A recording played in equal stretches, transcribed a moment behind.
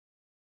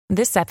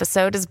This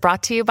episode is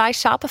brought to you by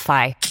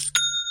Shopify.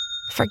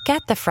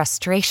 Forget the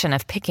frustration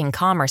of picking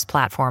commerce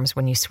platforms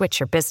when you switch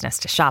your business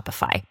to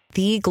Shopify,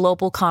 the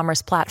global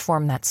commerce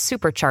platform that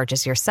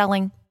supercharges your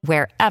selling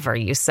wherever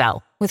you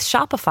sell. With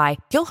Shopify,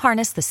 you'll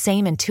harness the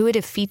same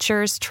intuitive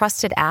features,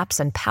 trusted apps,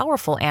 and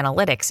powerful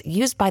analytics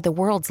used by the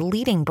world's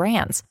leading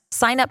brands.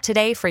 Sign up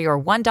today for your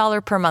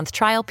 $1 per month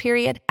trial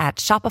period at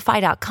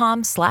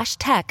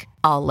shopify.com/tech,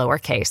 all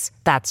lowercase.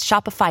 That's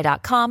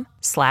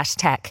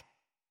shopify.com/tech.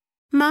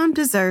 Mom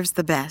deserves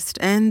the best,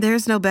 and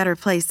there's no better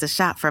place to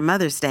shop for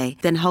Mother's Day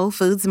than Whole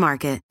Foods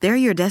Market. They're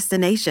your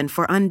destination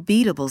for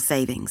unbeatable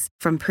savings,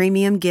 from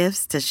premium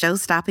gifts to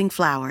show-stopping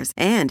flowers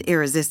and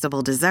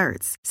irresistible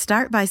desserts.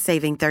 Start by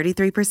saving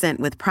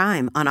 33% with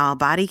Prime on all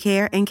body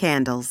care and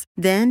candles.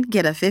 Then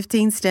get a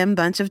 15-stem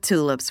bunch of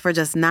tulips for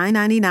just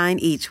 $9.99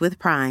 each with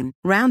Prime.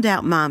 Round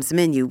out Mom's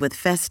menu with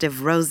festive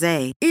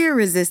rosé,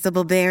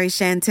 irresistible berry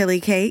chantilly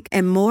cake,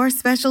 and more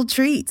special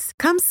treats.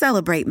 Come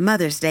celebrate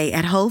Mother's Day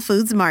at Whole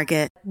Foods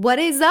Market. What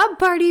is up,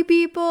 party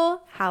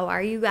people? How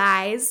are you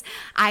guys?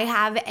 I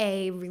have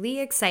a really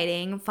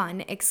exciting,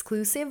 fun,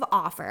 exclusive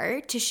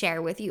offer to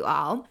share with you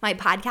all. My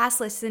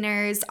podcast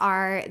listeners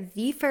are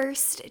the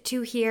first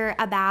to hear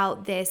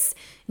about this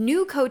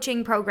new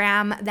coaching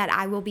program that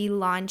I will be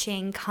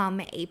launching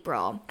come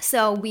April.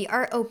 So we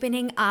are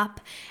opening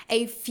up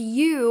a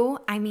few,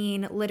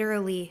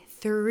 literally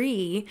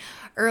 3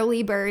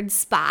 early bird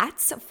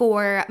spots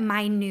for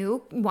my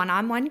new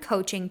one-on-one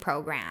coaching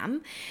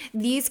program.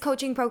 These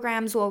coaching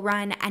programs will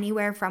run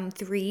anywhere from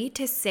 3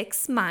 to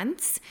 6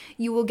 months.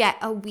 You will get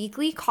a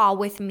weekly call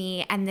with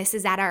me, and this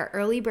is at our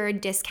early bird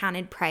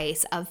discounted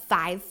price of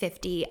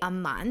 $550 a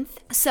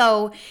month.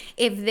 So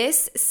if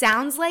this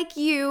sounds like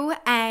you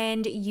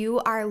and you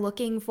are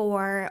looking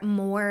for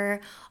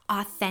more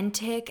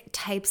authentic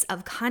types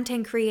of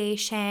content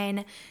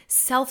creation,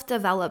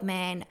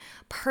 self-development,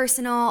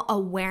 personal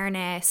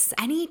awareness,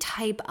 any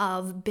type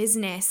of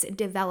business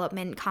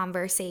development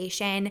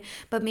conversation,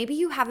 but maybe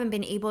you haven't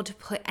been able to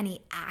put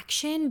any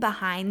action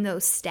behind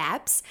those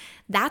steps,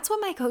 that's what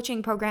my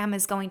coaching program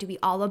is going to be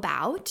all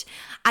about.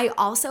 I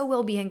also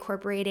will be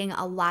incorporating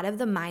a lot of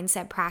the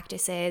mindset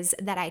practices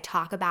that I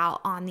talk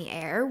about on the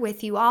air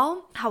with you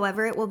all.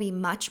 However, it will be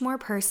much more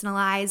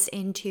personalized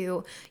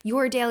into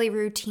your daily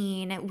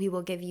routine. We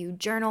will give you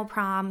journal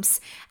prompts,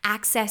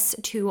 access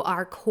to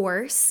our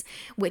course,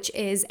 which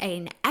is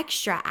an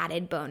extra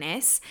added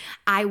bonus.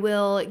 I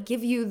will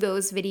give you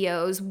those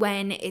videos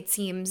when it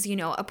seems,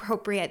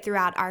 appropriate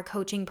throughout our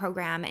coaching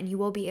program, and you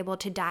will be able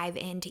to dive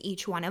into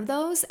each one of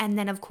those. And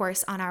then, of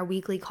course, on our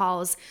weekly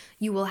calls,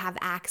 you will have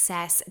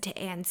access to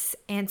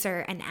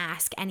answer and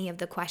ask any of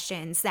the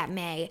questions that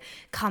may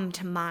come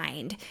to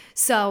mind.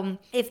 So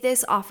if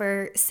this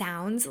offer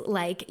sounds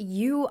like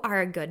you are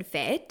a good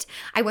fit,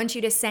 I want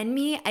you to send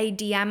me a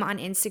DM on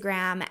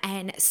Instagram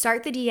and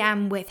start the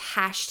DM with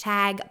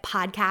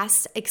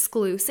 #podcast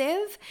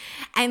exclusive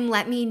and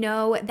let me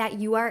know that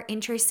you are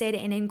interested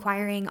in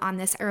inquiring on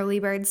this early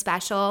bird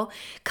special.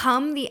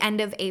 Come the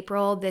end of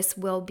April, this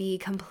will be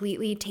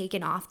completely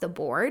taken off the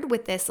board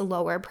with this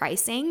lower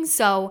pricing.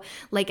 So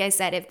like I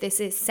said, if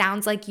this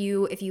sounds like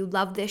you, if you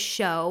love this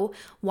show,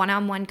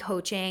 one-on-one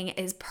coaching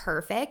is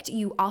perfect.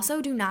 You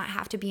also do not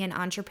have to be an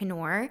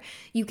entrepreneur.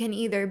 You can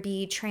either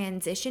be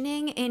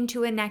transitioning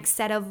into a next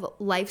set of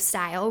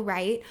lifestyle,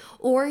 right?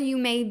 Or you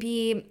may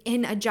be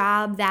in a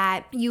job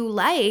that you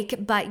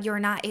like, but you're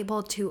not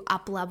able to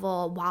up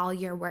level while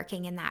you're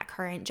working in that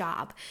current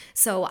job.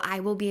 So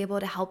I will be able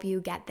to help you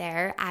get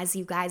there. As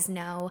you guys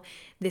know,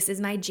 this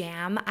is my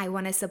jam. I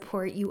want to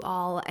support you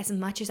all as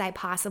much as I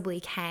possibly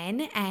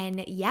can.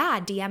 And yeah,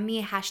 DM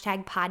me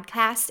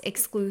 #podcast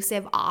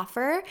exclusive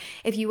offer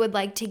if you would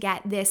like to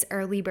get this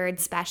early bird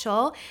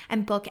special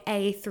and book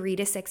a 3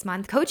 to 6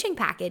 month coaching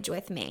package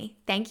with me.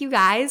 Thank you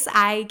guys.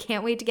 I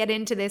can't wait to get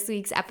into this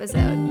week's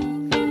episode.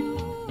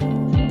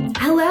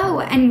 Hello,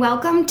 and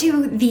welcome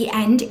to the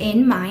End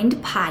in Mind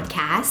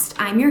podcast.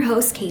 I'm your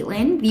host,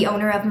 Caitlin, the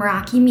owner of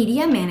Meraki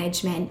Media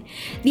Management.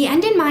 The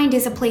End in Mind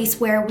is a place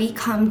where we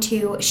come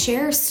to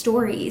share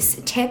stories,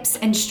 tips,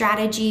 and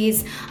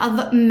strategies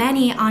of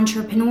many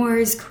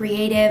entrepreneurs,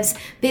 creatives,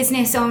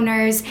 business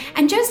owners,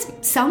 and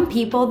just some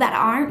people that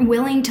aren't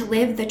willing to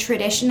live the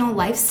traditional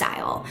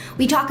lifestyle.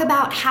 We talk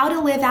about how to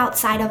live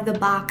outside of the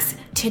box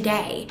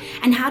today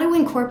and how to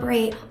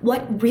incorporate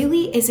what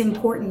really is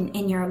important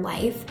in your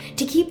life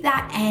to keep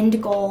that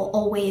end goal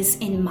always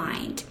in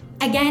mind.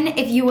 Again,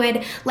 if you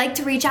would like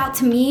to reach out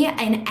to me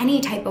in any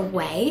type of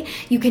way,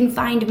 you can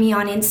find me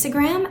on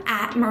Instagram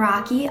at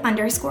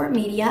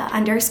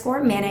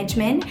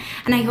Meraki_media_management.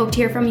 And I hope to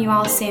hear from you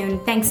all soon.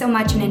 Thanks so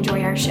much and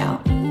enjoy our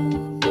show.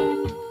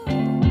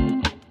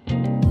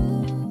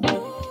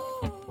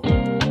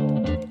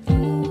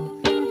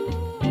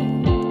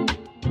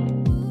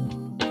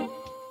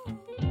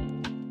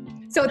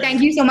 So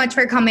thank you so much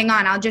for coming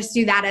on. I'll just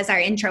do that as our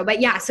intro. But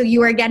yeah, so you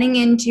were getting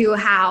into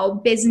how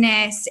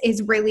business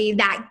is really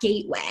that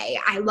gateway.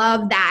 I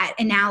love that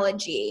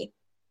analogy.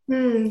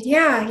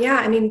 Yeah.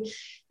 I mean,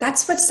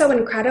 that's what's so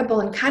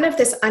incredible and kind of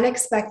this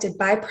unexpected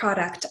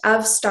byproduct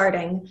of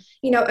starting,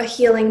 a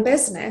healing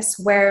business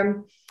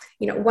where,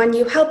 when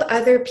you help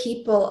other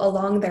people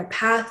along their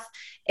path,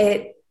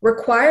 it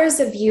requires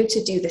of you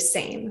to do the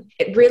same.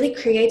 It really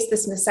creates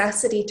this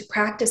necessity to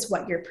practice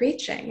what you're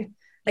preaching.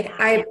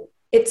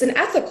 It's an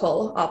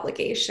ethical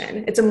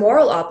obligation. It's a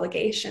moral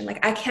obligation.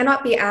 Like, I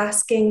cannot be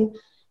asking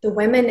the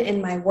women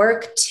in my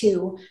work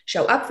to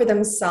show up for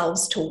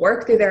themselves, to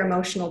work through their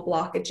emotional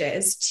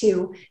blockages,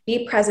 to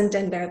be present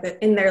in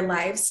their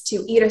lives,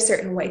 to eat a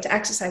certain way, to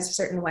exercise a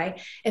certain way,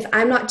 if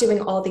I'm not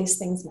doing all these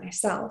things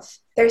myself.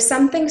 There's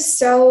something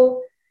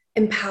so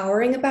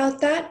empowering about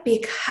that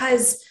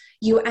because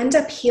you end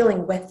up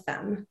healing with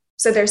them.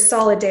 So there's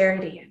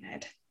solidarity in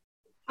it.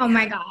 Oh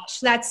my gosh,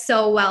 that's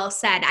so well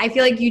said. I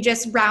feel like you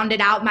just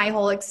rounded out my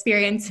whole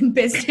experience in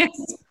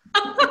business.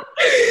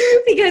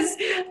 Because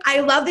I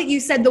love that you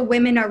said the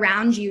women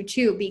around you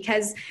too,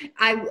 because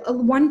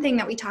one thing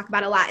that we talk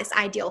about a lot is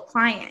ideal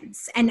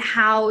clients and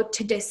how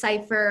to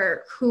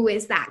decipher who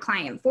is that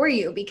client for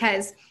you,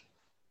 because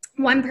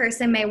one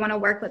person may want to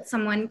work with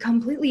someone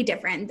completely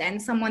different than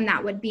someone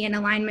that would be in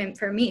alignment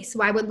for me.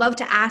 So I would love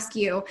to ask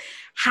you,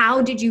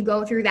 how did you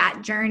go through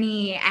that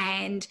journey,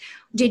 and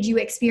did you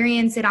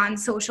experience it on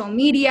social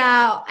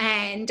media?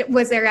 And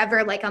was there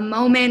ever like a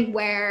moment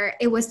where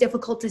it was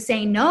difficult to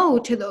say no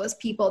to those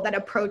people that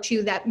approach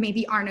you that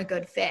maybe aren't a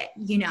good fit,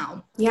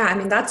 Yeah, I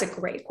mean, that's a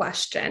great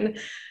question.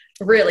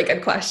 Really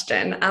good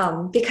question.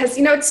 Because,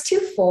 it's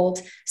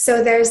twofold.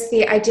 So there's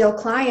the ideal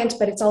client,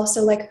 but it's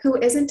also like, who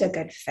isn't a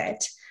good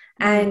fit?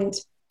 And,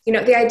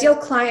 the ideal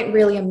client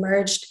really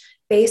emerged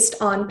based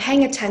on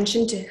paying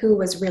attention to who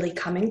was really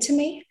coming to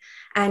me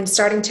and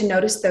starting to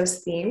notice those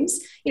themes.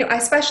 I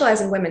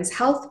specialize in women's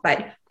health,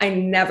 but I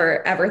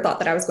never, ever thought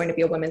that I was going to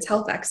be a women's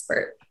health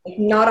expert. Like,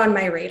 not on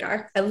my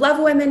radar. I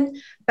love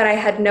women, but I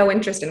had no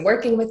interest in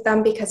working with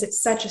them because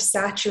it's such a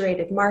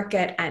saturated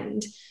market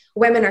and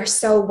women are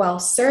so well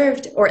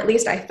served, or at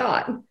least I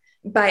thought.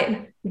 But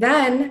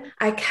then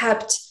I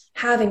kept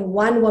having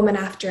one woman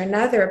after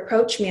another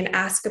approach me and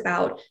ask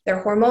about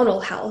their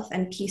hormonal health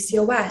and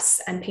PCOS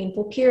and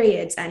painful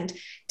periods and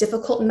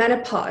difficult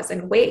menopause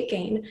and weight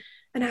gain.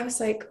 And I was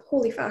like,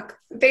 holy fuck.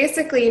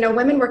 Basically,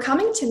 women were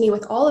coming to me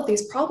with all of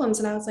these problems.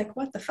 And I was like,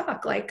 what the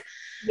fuck? Like,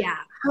 yeah,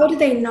 how do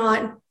they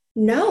not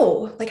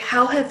know? Like,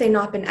 how have they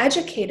not been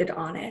educated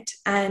on it?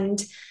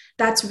 And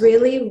that's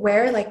really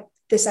where like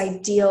this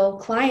ideal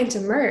client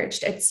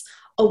emerged. It's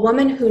a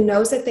woman who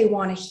knows that they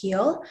want to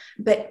heal,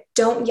 but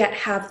don't yet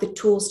have the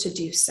tools to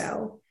do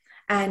so.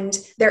 And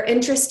they're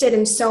interested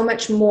in so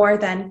much more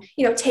than,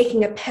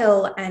 taking a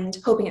pill and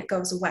hoping it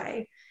goes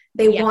away.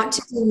 They want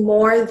to do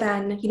more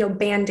than,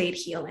 Band-Aid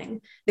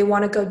healing. They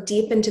want to go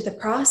deep into the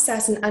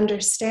process and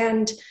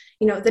understand,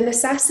 the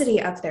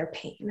necessity of their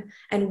pain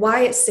and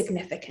why it's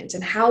significant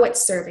and how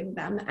it's serving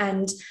them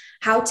and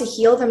how to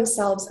heal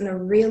themselves in a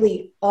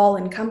really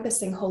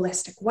all-encompassing,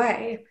 holistic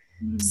way.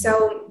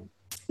 So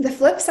the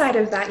flip side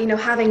of that,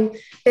 having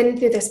been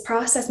through this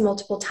process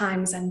multiple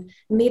times and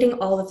meeting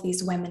all of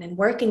these women and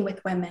working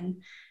with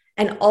women,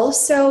 and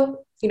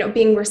also,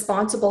 being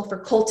responsible for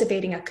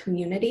cultivating a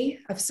community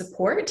of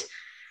support,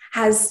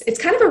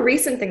 it's kind of a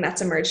recent thing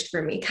that's emerged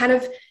for me, kind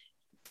of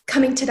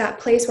coming to that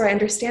place where I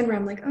understand where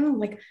I'm like, oh,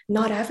 like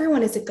not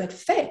everyone is a good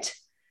fit.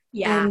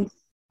 Yeah. And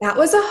that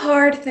was a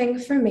hard thing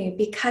for me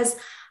because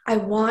I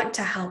want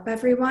to help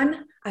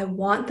everyone. I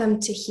want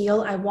them to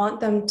heal. I want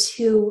them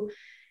to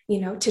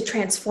to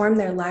transform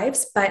their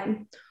lives. But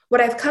what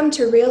I've come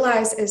to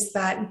realize is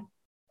that,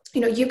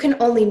 you can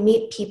only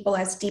meet people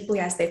as deeply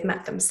as they've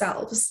met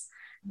themselves.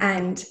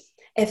 And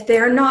if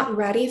they're not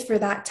ready for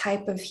that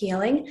type of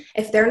healing,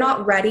 if they're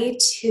not ready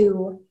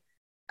to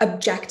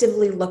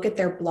objectively look at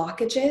their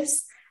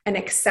blockages and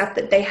accept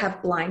that they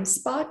have blind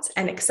spots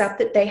and accept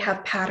that they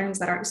have patterns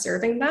that aren't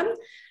serving them,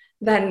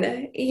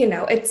 then,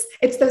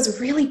 it's those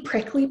really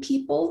prickly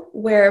people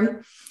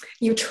where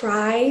you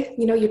try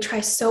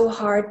so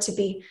hard to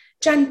be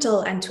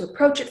gentle and to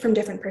approach it from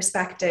different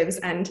perspectives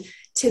and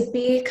to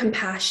be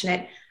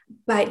compassionate,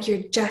 but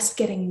you're just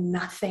getting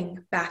nothing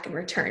back in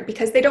return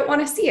because they don't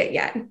want to see it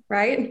yet,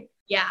 right?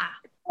 Yeah.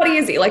 Not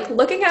easy. Like,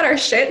 looking at our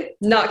shit,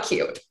 not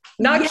cute.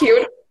 Not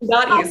cute.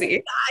 Not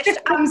easy. Gosh,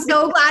 I'm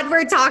so glad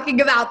we're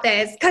talking about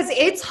this because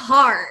it's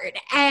hard.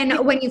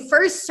 And when you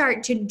first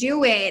start to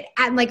do it,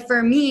 and like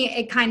for me,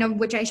 it kind of,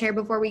 which I shared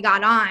before we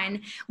got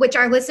on, which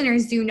our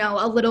listeners do know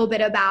a little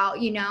bit about,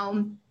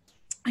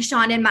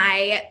 Sean and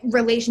my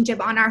relationship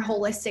on our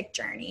holistic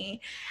journey.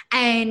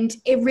 And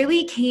it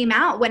really came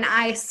out when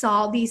I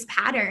saw these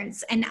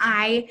patterns, and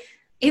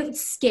it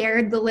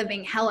scared the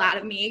living hell out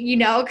of me,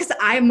 because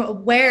I'm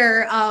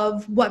aware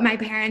of what my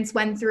parents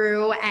went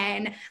through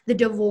and the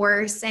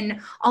divorce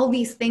and all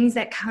these things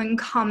that can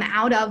come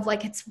out of,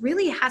 like, it's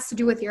really has to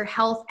do with your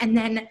health and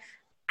then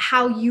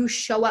how you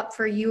show up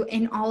for you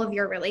in all of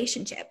your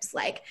relationships.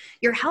 Like,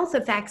 your health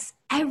affects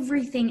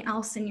everything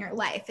else in your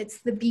life.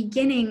 It's the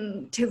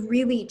beginning to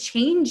really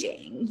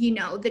changing,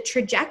 the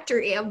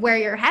trajectory of where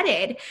you're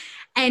headed.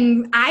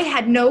 And I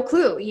had no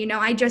clue,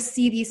 I just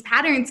see these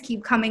patterns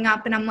keep coming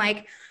up and I'm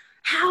like,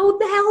 how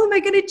the hell am I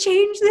going to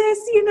change this?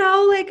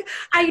 Like,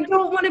 I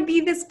don't want to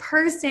be this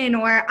person,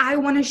 or I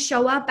want to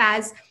show up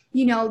as,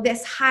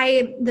 this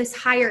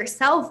higher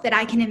self that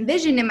I can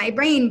envision in my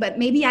brain, but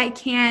maybe I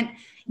can't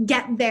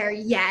get there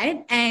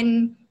yet.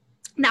 And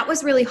that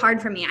was really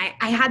hard for me.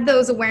 I had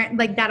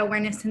that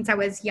awareness since I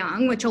was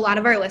young, which a lot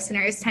of our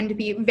listeners tend to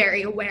be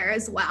very aware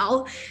as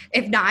well.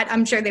 If not,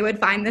 I'm sure they would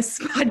find this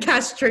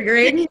podcast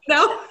triggering,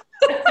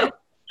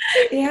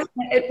 Yeah,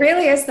 it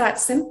really is that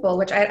simple,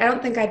 which I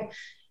don't think I'd,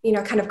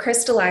 kind of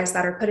crystallize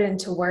that or put it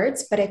into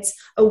words, but it's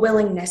a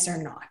willingness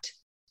or not.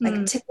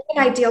 Like to be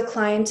an ideal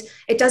client,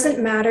 it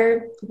doesn't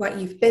matter what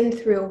you've been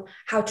through,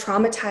 how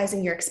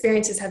traumatizing your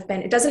experiences have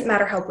been. It doesn't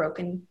matter how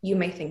broken you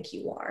may think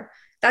you are.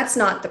 That's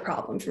not the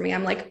problem for me.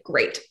 I'm like,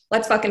 great,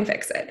 let's fucking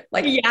fix it.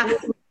 Like, yeah,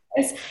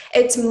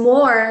 it's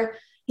more,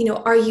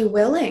 are you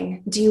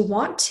willing? Do you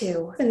want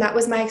to? And that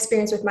was my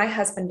experience with my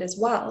husband as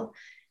well.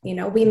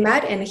 We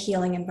met in a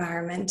healing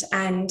environment,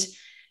 and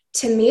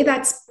to me,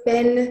 that's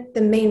been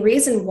the main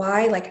reason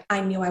why, like,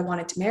 I knew I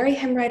wanted to marry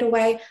him right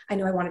away. I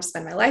knew I wanted to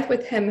spend my life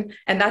with him.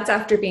 And that's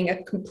after being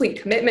a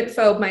complete commitment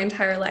phobe my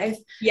entire life.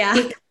 Yeah.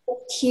 Because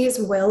he's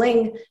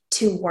willing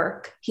to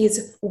work.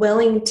 He's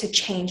willing to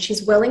change.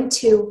 He's willing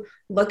to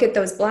look at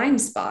those blind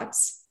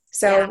spots.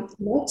 So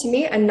to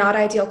me, a not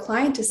ideal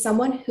client is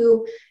someone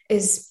who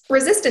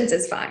resistance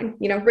is fine.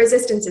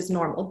 Resistance is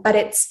normal, but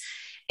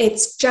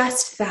it's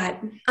just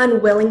that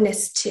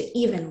unwillingness to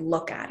even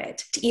look at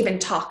it, to even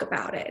talk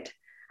about it.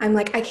 I'm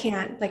like, I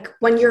can't, like,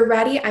 when you're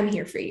ready, I'm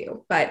here for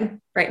you. But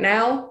right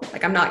now,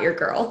 like, I'm not your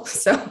girl.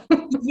 So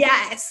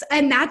yes.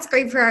 And that's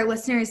great for our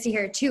listeners to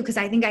hear too, because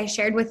I think I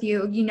shared with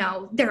you,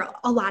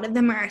 a lot of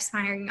them are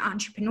aspiring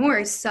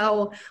entrepreneurs.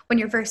 So when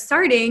you're first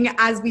starting,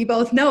 as we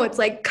both know, it's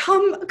like,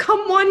 come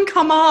one,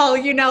 come all,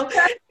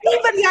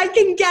 anybody I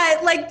can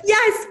get, like,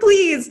 yes,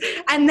 please.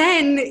 And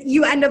then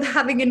you end up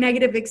having a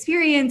negative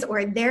experience,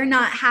 or they're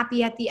not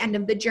happy at the end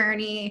of the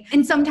journey.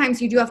 And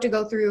sometimes you do have to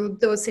go through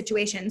those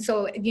situations.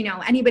 So,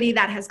 anybody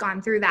that has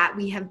gone through that,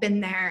 we have been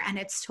there, and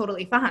it's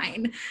totally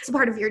fine. It's a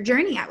part of your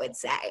journey, I would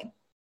say.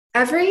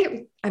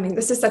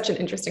 This is such an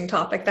interesting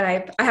topic that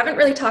I haven't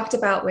really talked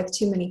about with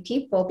too many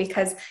people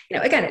because,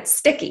 again, it's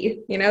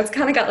sticky, it's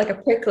kind of got like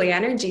a prickly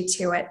energy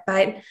to it.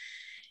 But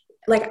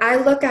like, I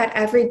look at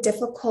every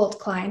difficult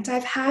client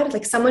I've had,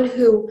 like someone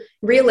who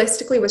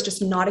realistically was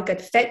just not a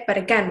good fit. But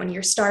again, when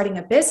you're starting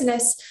a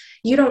business,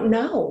 you don't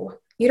know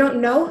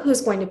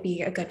who's going to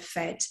be a good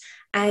fit.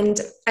 And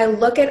I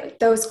look at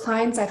those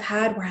clients I've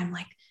had where I'm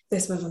like,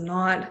 this was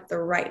not the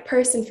right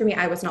person for me.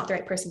 I was not the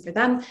right person for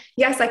them.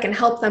 Yes, I can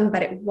help them,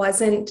 but it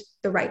wasn't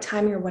the right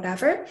timing or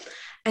whatever.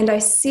 And I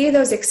see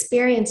those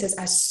experiences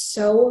as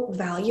so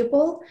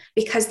valuable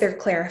because they're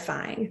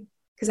clarifying.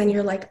 Because then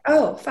you're like,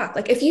 oh, fuck.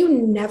 Like, if you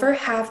never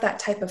have that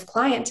type of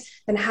client,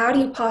 then how do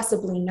you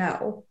possibly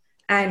know?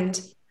 And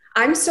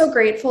I'm so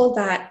grateful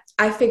that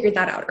I figured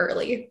that out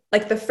early.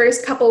 Like, the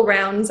first couple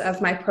rounds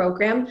of my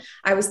program,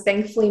 I was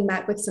thankfully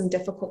met with some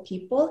difficult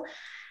people.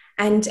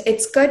 And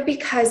it's good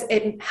because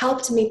it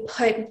helped me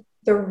put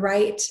the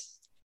right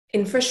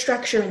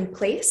infrastructure in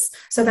place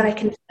so that I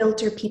can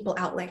filter people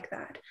out like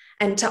that,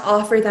 and to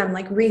offer them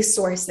like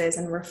resources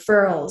and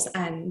referrals,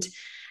 and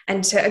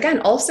to,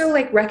 again, also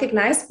like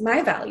recognize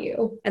my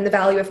value and the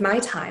value of my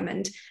time,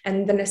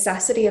 and the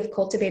necessity of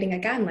cultivating,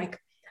 again, like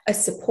a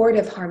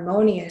supportive,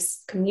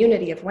 harmonious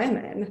community of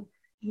women.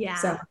 Yeah.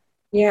 So,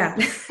 yeah.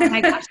 Oh my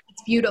gosh,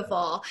 it's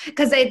beautiful.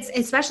 Because it's,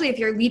 especially if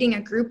you're leading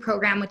a group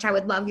program, which I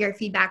would love your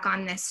feedback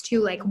on this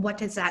too. Like, what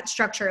does that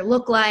structure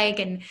look like?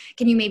 And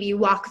can you maybe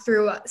walk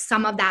through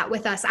some of that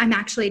with us? I'm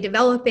actually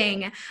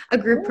developing a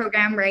group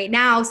program right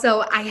now.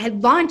 So I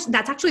had launched,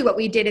 that's actually what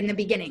we did in the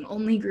beginning,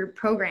 only group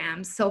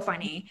programs. So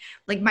funny,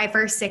 like my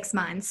first 6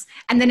 months.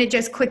 And then it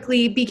just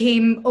quickly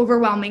became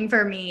overwhelming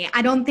for me.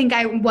 I don't think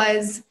I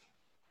was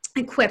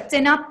equipped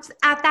enough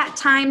at that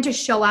time to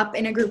show up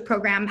in a group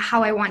program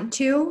how I want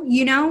to,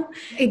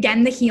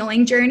 again, the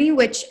healing journey,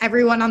 which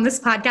everyone on this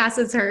podcast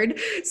has heard.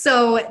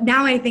 So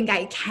now I think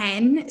I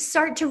can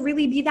start to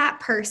really be that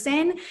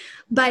person,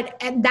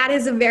 but that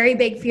is a very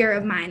big fear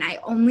of mine. I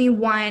only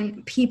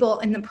want people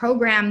in the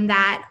program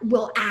that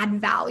will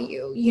add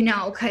value,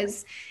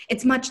 because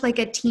it's much like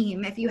a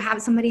team. If you have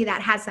somebody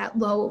that has that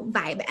low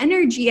vibe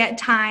energy at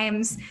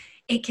times,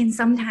 it can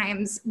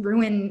sometimes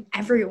ruin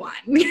everyone,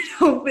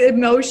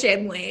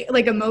 emotionally,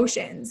 like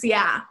emotions.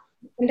 Yeah.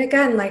 And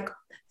again, like,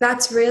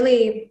 that's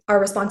really our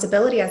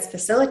responsibility as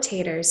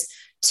facilitators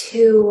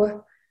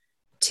to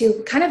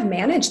kind of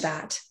manage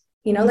that.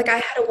 Like, I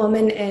had a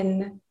woman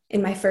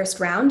in my first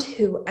round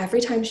who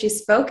every time she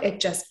spoke, it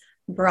just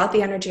brought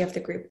the energy of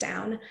the group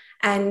down.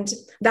 And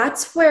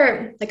that's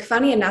where, like,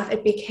 funny enough,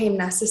 it became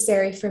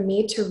necessary for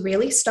me to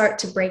really start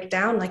to break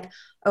down, like,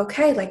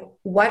 okay, like,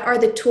 what are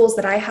the tools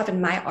that I have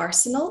in my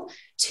arsenal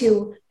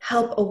to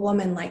help a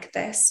woman like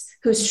this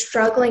who's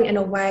struggling in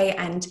a way,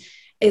 and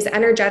is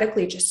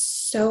energetically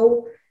just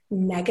so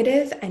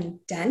negative and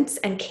dense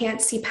and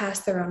can't see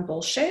past their own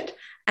bullshit.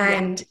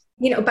 And,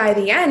 by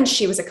the end,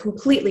 she was a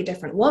completely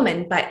different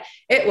woman, but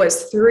it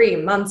was 3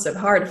 months of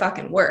hard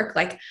fucking work.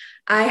 Like,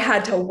 I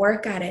had to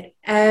work at it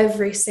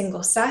every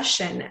single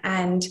session.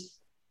 And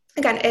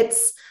again,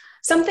 it's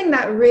something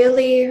that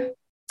really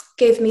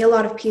gave me a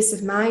lot of peace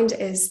of mind,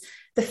 is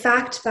the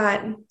fact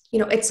that,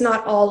 it's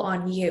not all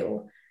on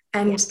you.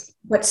 And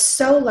what's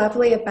so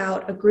lovely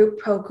about a group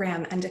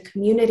program and a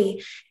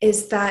community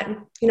is that,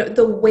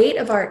 the weight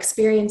of our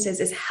experiences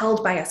is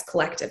held by us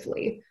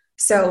collectively.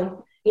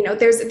 So,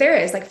 there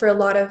is like, for a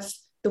lot of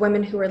the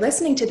women who are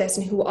listening to this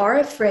and who are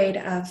afraid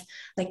of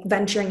like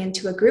venturing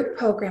into a group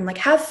program, like,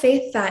 have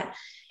faith that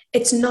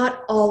it's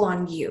not all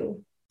on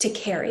you to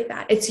carry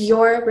that. It's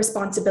your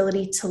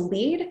responsibility to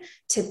lead,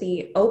 to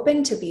be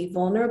open, to be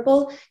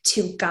vulnerable,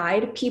 to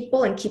guide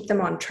people and keep them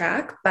on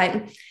track.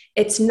 But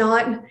it's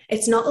not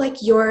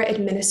like you're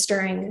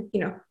administering,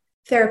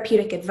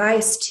 therapeutic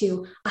advice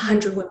to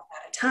 100 women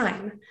at a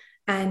time.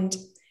 And,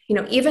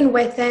 even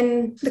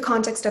within the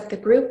context of the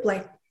group,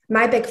 like,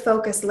 my big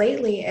focus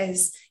lately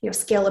is,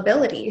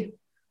 scalability.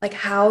 Like,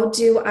 how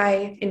do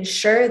I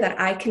ensure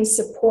that I can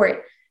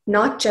support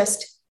not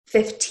just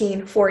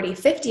 15, 40,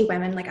 50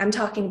 women, like, I'm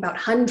talking about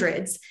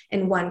hundreds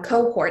in one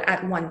cohort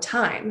at one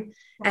time.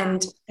 Wow.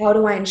 And how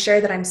do I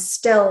ensure that I'm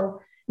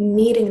still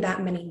meeting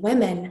that many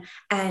women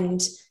and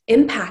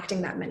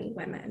impacting that many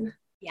women?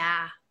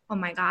 Yeah. Oh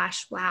my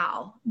gosh.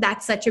 Wow.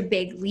 That's such a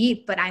big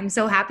leap, but I'm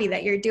so happy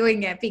that you're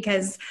doing it,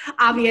 because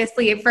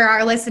obviously, for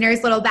our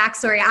listeners, little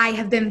backstory, I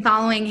have been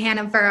following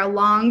Hana for a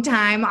long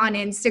time on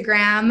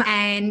Instagram,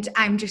 and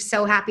I'm just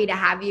so happy to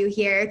have you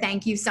here.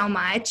 Thank you so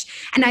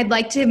much. And I'd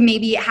like to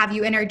maybe have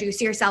you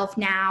introduce yourself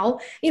now.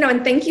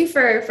 And thank you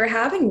for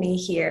having me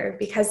here,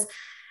 because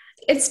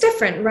it's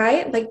different,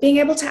 right? Like, being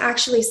able to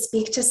actually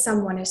speak to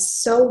someone is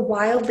so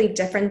wildly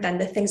different than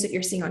the things that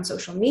you're seeing on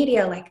social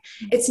media. Like,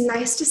 it's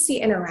nice to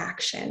see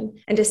interaction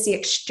and to see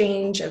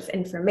exchange of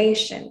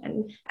information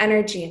and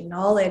energy and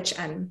knowledge.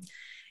 And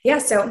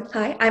so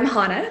hi, I'm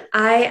Hana.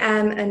 I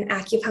am an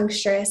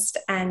acupuncturist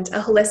and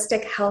a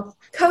holistic health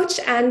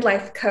coach and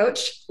life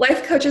coach.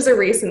 Life coach is a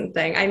recent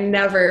thing. I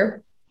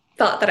never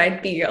thought that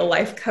I'd be a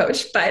life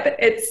coach, but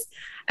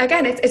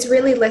it's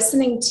really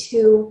listening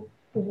to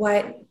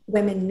what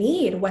women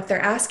need, what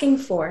they're asking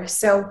for.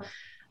 So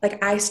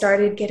like, I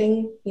started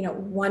getting,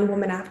 one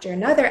woman after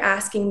another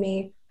asking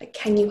me, like,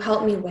 can you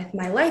help me with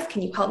my life?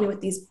 Can you help me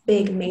with these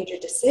big major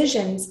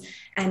decisions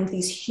and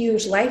these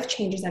huge life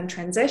changes and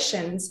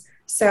transitions?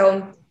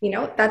 So,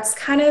 that's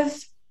kind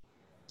of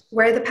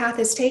where the path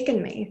has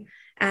taken me.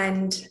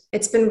 And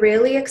it's been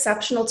really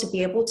exceptional to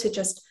be able to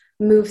just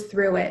move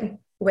through it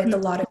with a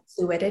lot of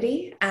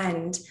fluidity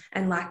and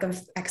lack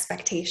of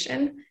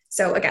expectation.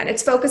 So again,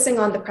 it's focusing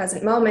on the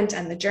present moment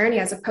and the journey,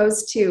 as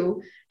opposed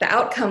to the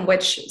outcome,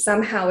 which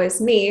somehow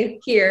is me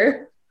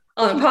here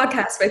on a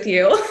podcast with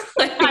you.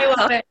 Like, I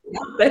love it.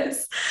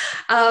 This.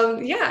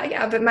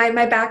 But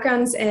my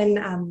background's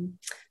in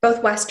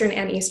both Western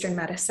and Eastern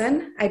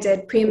medicine. I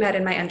did pre-med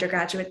in my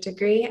undergraduate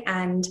degree,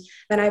 and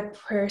then I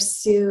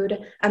pursued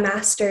a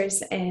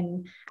master's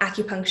in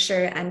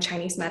acupuncture and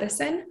Chinese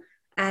medicine.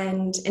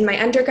 And in my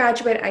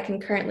undergraduate, I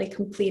concurrently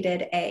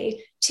completed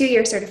a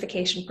 2-year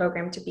certification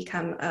program to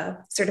become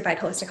a certified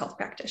holistic health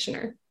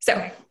practitioner.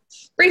 So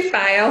brief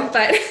bio,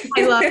 but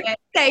I love it.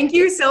 Thank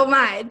you so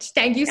much.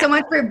 Thank you so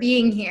much for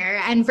being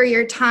here and for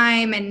your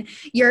time and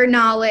your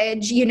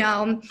knowledge.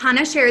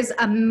 Hana shares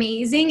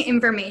amazing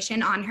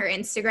information on her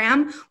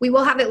Instagram. We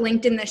will have it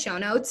linked in the show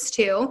notes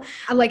too.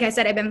 Like I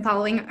said, I've been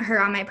following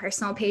her on my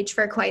personal page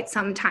for quite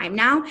some time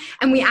now.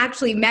 And we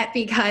actually met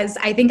because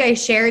I think I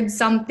shared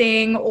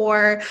something,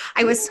 or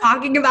I was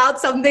talking about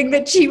something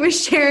that she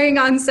was sharing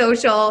on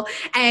social.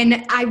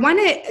 And I want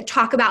to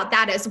talk about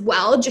that as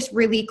well, just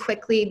really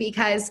quickly,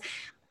 because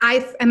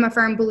I am a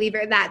firm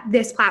believer that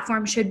this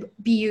platform should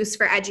be used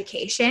for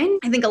education.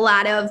 I think a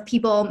lot of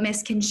people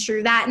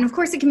misconstrue that. And of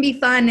course, it can be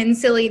fun and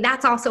silly.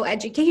 That's also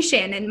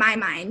education in my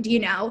mind,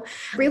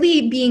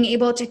 really being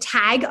able to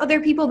tag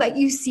other people that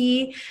you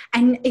see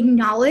and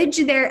acknowledge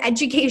their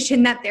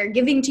education that they're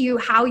giving to you,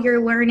 how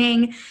you're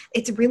learning.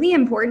 It's really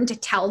important to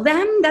tell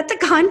them that the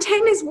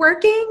content is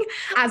working.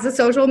 As a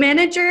social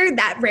manager,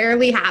 that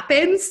rarely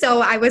happens.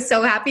 So I was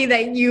so happy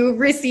that you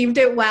received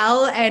it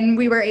well and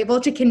we were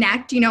able to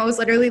connect. It was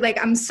literally like,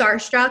 I'm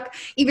starstruck.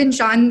 Even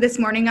Sean this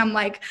morning, I'm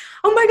like,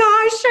 oh my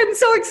gosh, I'm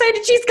so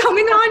excited she's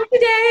coming on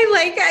today.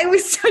 Like, it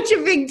was such a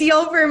big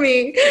deal for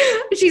me.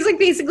 She's like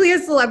basically a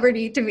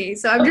celebrity to me.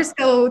 So I'm just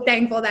so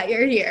thankful that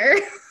you're here.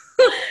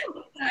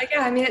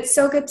 It's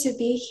so good to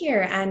be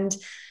here. And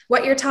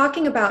what you're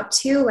talking about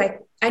too,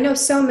 like, I know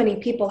so many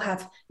people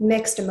have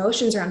mixed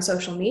emotions around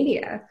social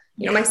media,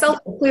 myself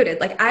included.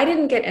 Like, I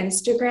didn't get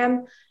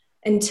Instagram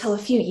until a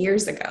few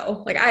years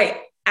ago. Like,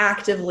 I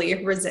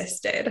actively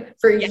resisted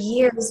for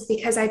years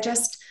because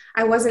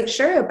I wasn't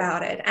sure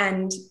about it.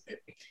 And,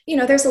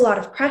 there's a lot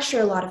of pressure,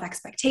 a lot of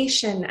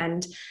expectation,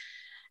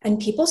 and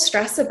people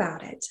stress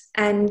about it.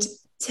 And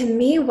to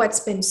me,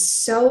 what's been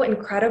so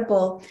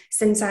incredible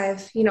since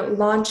I've,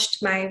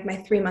 launched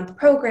my 3-month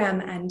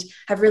program and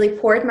have really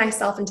poured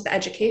myself into the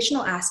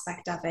educational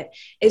aspect of it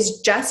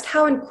is just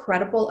how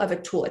incredible of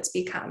a tool it's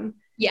become.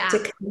 Yeah.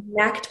 To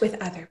connect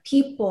with other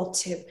people,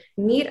 to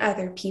meet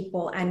other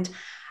people. And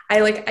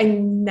I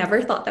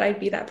never thought that I'd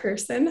be that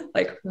person,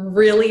 like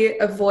really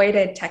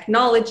avoided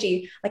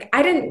technology. Like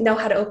I didn't know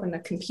how to open a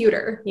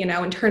computer,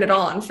 and turn it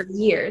on for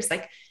years.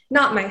 Like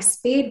not my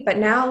speed, but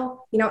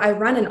now, I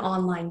run an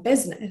online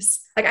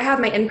business. Like I have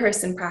my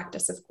in-person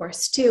practice, of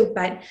course, too,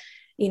 but,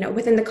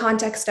 within the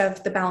context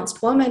of the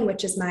Balanced Woman,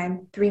 which is my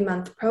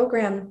 3-month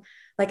program,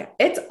 like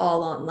it's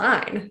all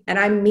online. And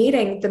I'm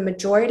meeting the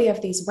majority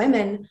of these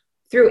women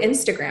through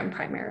Instagram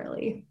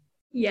primarily.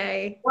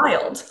 Yay.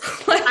 Wild.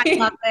 I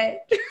love it.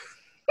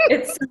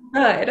 It's so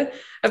good.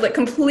 I've like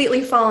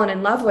completely fallen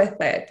in love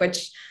with it,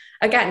 which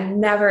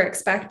again, never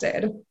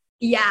expected.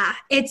 Yeah,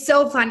 it's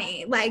so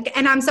funny. Like,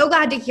 and I'm so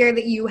glad to hear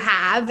that you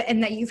have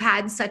and that you've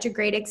had such a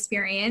great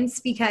experience,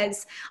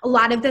 because a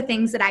lot of the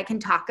things that I can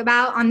talk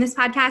about on this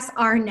podcast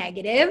are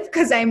negative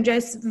because I'm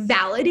just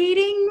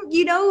validating,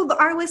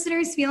 our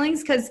listeners'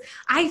 feelings, because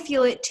I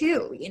feel it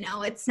too.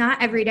 It's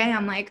not every day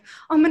I'm like,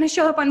 oh, I'm going to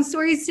show up on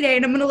stories today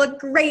and I'm going to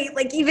look great.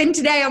 Like even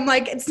today, I'm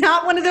like, it's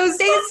not one of those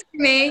days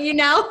for me,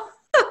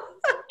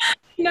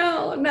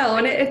 No.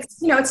 And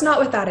it's not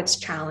without its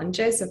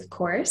challenges, of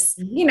course.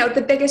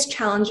 The biggest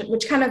challenge,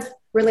 which kind of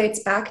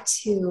relates back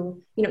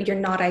to, your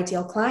not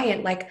ideal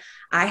client. Like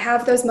I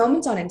have those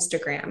moments on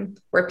Instagram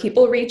where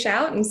people reach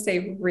out and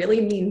say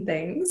really mean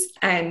things.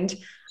 And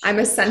I'm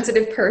a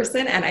sensitive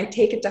person and I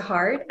take it to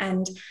heart.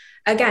 And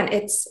again,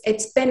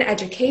 it's been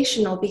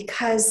educational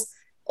because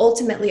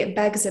ultimately it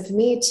begs of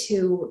me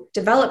to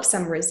develop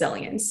some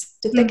resilience,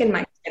 to thicken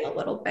my skin a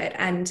little bit,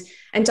 and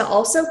to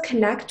also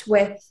connect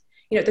with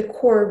the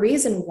core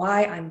reason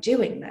why I'm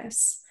doing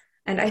this.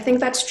 And I think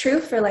that's true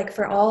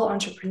for all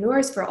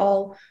entrepreneurs, for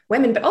all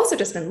women, but also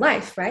just in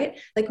life, right?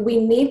 Like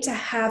we need to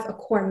have a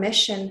core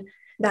mission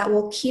that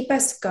will keep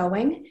us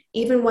going,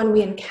 even when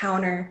we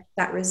encounter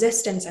that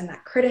resistance and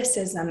that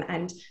criticism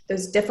and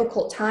those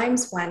difficult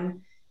times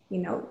when,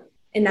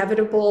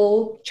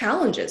 inevitable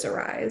challenges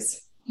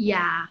arise.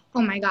 Yeah.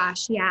 Oh my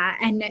gosh. Yeah.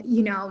 And,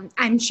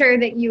 I'm sure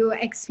that you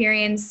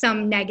experienced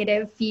some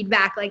negative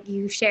feedback like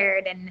you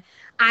shared. And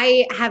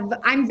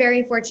I'm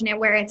very fortunate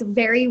where it's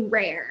very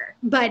rare,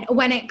 but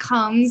when it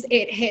comes,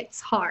 it hits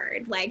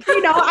hard. Like,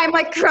 I'm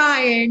like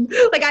crying.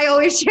 Like I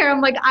always share,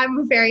 I'm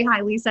a very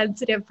highly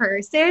sensitive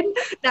person.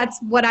 That's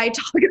what I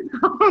talk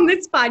about on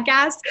this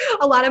podcast.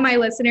 A lot of my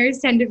listeners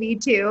tend to be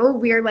too.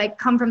 We're like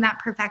come from that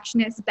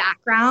perfectionist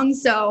background.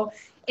 So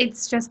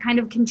it's just kind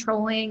of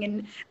controlling.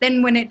 And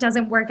then when it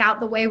doesn't work out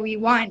the way we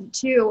want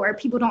to, or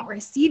people don't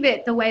receive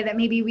it the way that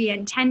maybe we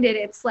intended,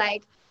 it's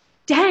like,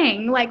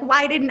 dang, like,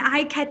 why didn't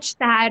I catch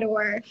that?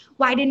 Or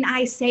why didn't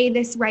I say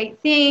this right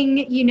thing?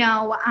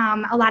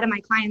 A lot of my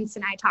clients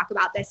and I talk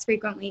about this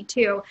frequently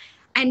too.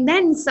 And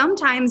then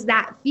sometimes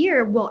that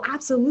fear will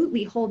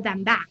absolutely hold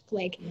them back.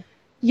 Like,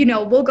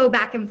 we'll go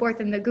back and forth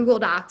in the Google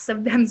Docs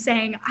of them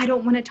saying, I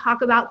don't want to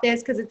talk about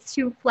this because it's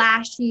too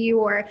flashy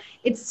or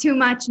it's too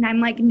much. And I'm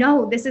like,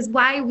 no, this is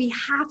why we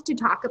have to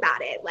talk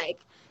about it. Like,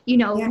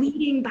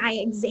 leading by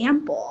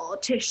example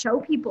to show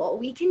people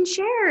we can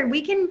share, we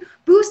can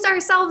boost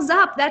ourselves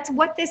up. That's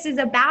what this is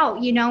about,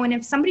 and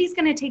if somebody's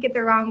going to take it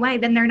the wrong way,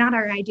 then they're not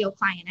our ideal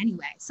client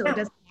anyway. So It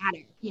doesn't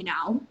matter,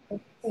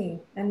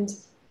 And,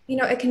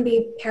 it can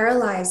be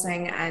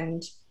paralyzing.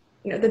 And,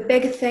 the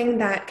big thing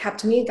that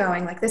kept me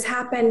going, like this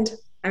happened,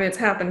 it's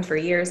happened for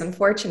years,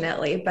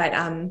 unfortunately, but,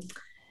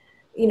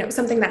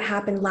 something that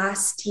happened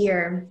last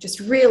year just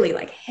really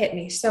like hit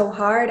me so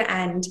hard.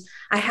 And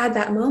I had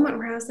that moment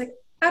where I was like,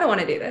 I don't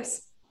want to do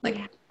this. Like,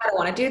 I don't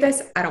want to do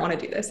this. I don't want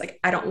to do this. Like,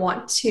 I don't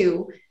want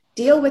to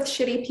deal with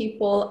shitty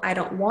people. I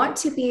don't want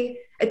to be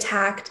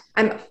attacked.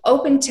 I'm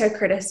open to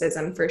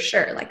criticism for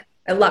sure. Like,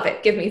 I love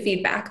it. Give me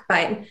feedback.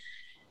 But,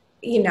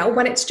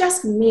 when it's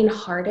just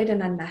mean-hearted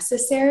and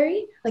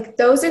unnecessary, like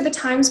those are the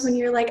times when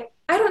you're like,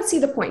 I don't see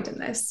the point in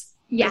this.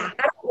 Yeah.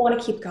 Like, I don't want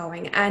to keep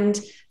going. And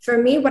for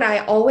me, what I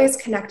always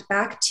connect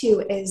back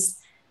to is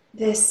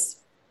this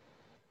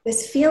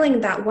feeling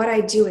that what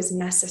I do is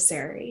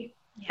necessary.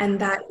 Yeah. And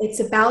that it's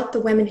about the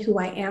women who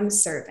I am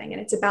serving,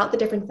 and it's about the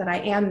difference that I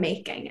am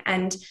making.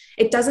 And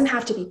it doesn't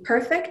have to be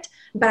perfect,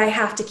 but I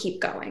have to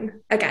keep going.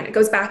 Again, it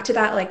goes back to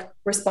that like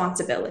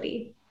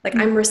responsibility. Like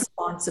I'm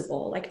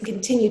responsible, like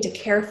continue to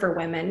care for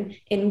women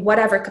in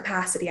whatever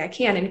capacity I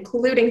can,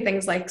 including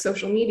things like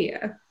social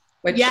media,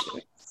 which is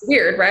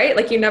weird, right?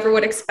 Like you never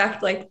would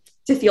expect like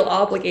to feel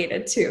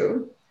obligated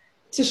to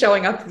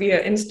showing up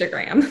via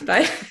Instagram,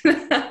 but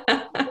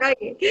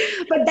right.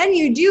 But then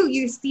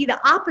you see the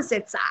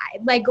opposite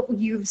side. Like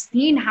you've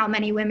seen how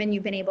many women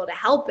you've been able to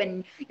help,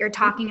 and you're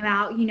talking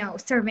about,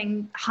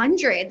 serving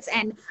hundreds.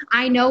 And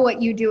I know what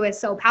you do is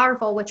so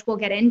powerful, which we'll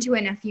get into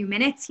in a few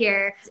minutes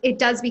here. It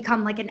does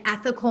become like an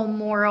ethical,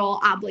 moral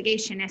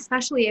obligation,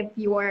 especially if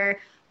you're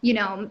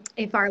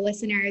if our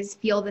listeners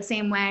feel the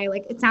same way,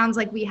 like it sounds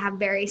like we have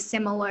very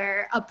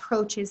similar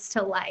approaches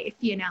to life,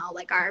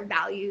 like our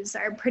values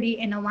are pretty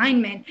in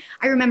alignment.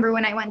 I remember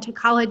when I went to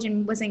college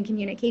and was in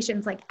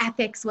communications, like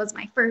ethics was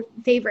my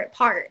favorite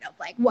part of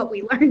like what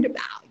we learned about.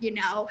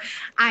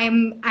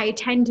 I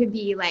tend to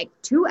be like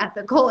too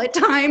ethical at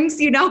times,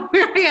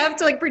 where I have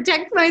to like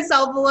protect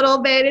myself a little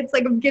bit. It's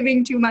like I'm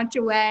giving too much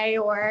away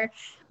or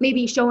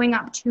maybe showing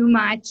up too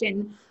much,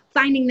 and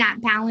finding that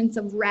balance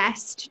of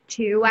rest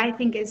too, I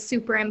think is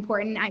super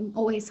important. I'm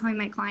always telling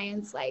my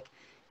clients, like,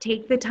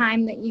 take the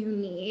time that you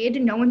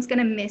need. No one's going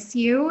to miss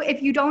you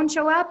if you don't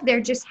show up. They're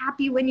just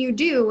happy when you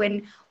do.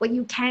 And what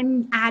you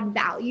can add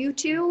value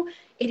to,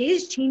 it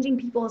is changing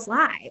people's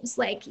lives.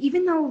 Like,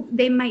 even though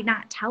they might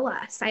not tell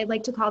us, I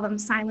like to call them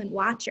silent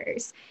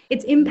watchers,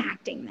 it's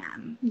impacting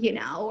them,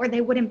 or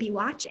they wouldn't be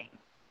watching.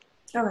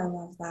 Oh, I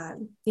love that.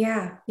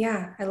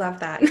 Yeah, I love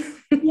that.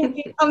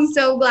 I'm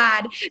so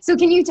glad. So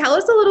can you tell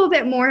us a little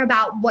bit more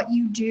about what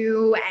you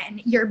do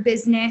and your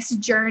business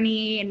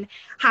journey and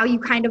how you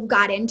kind of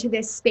got into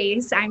this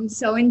space? I'm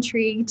so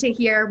intrigued to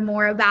hear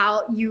more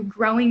about you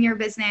growing your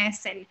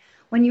business and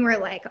when you were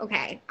like,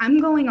 okay, I'm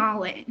going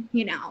all in,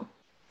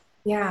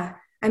 Yeah.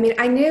 I mean,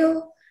 I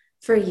knew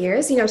for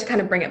years, to kind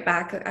of bring it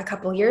back a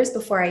couple years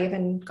before I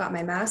even got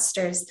my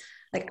master's,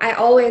 like I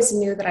always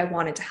knew that I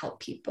wanted to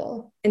help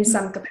people in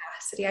some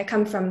capacity. I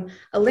come from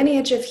a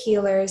lineage of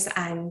healers,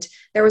 and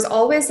there was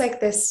always like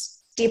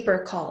this deeper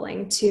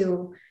calling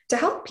to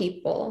help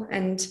people.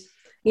 And,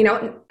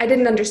 I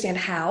didn't understand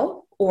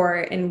how or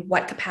in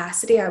what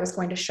capacity I was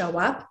going to show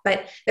up,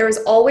 but there was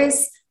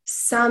always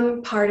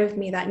some part of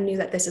me that knew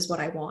that this is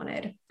what I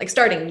wanted. Like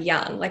starting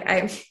young, like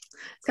it's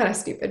kind of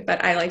stupid,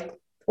 but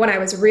when I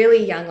was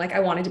really young, like I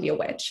wanted to be a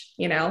witch,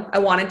 I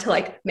wanted to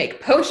like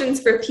make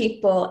potions for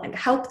people and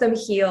help them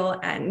heal.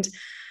 And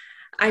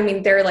I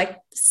mean, there are like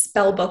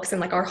spell books in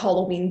like our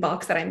Halloween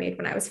box that I made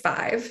when I was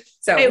 5.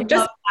 So I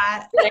just love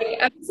that. like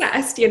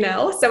obsessed,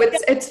 So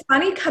it's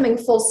funny coming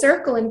full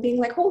circle and being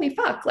like, holy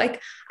fuck,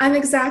 like I'm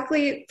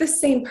exactly the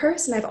same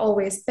person I've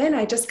always been.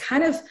 I just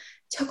kind of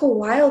took a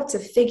while to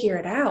figure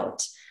it out.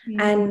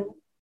 Mm-hmm. And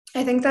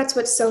I think that's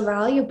what's so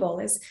valuable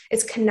is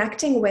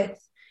connecting with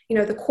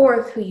the core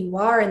of who you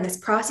are, and this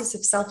process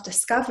of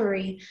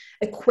self-discovery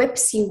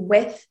equips you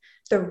with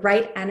the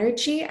right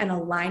energy and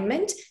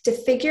alignment to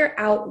figure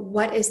out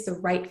what is the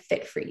right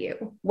fit for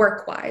you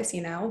work-wise,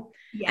 Yeah.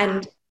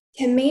 And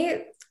to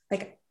me,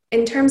 like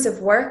in terms of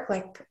work,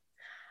 like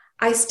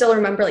I still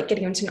remember like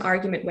getting into an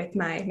argument with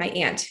my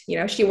aunt.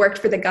 She worked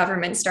for the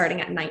government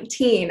starting at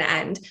 19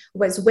 and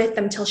was with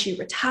them till she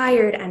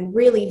retired and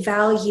really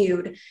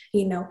valued,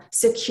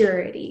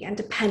 security and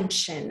a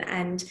pension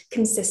and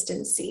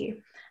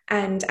consistency.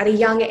 And at a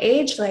young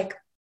age, like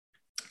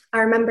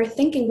I remember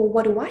thinking, well,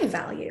 what do I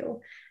value?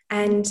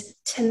 And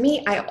to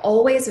me, I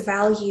always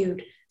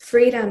valued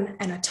freedom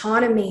and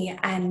autonomy,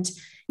 and,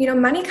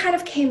 money kind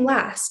of came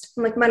last.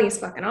 I'm like, money is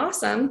fucking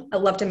awesome. I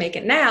love to make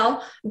it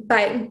now.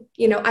 But,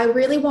 I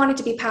really wanted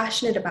to be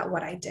passionate about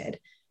what I did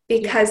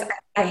because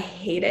I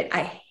hate it.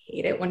 I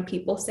hate it when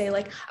people say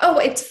like, oh,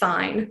 it's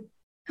fine.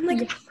 I'm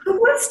like, who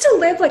wants to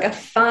live like a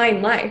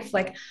fine life?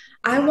 Like,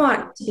 I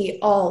want to be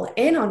all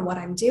in on what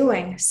I'm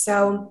doing.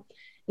 So,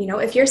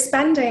 if you're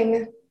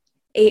spending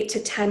 8 to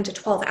 10 to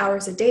 12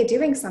 hours a day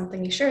doing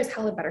something, you sure as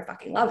hell better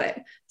fucking love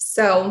it.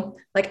 So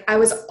like I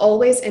was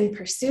always in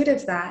pursuit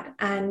of that.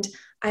 And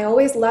I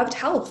always loved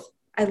health.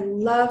 I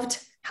loved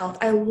health.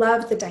 I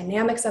loved the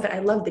dynamics of it. I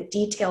loved the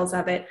details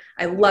of it.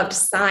 I loved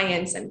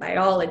science and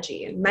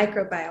biology and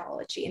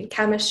microbiology and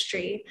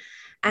chemistry.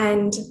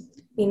 And,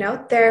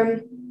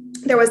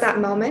 there was that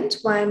moment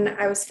when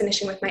I was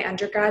finishing with my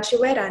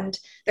undergraduate, and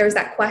there was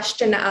that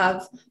question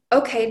of,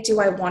 okay, do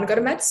I want to go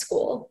to med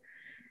school?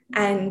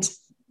 And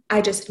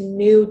I just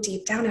knew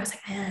deep down, I was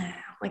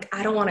like,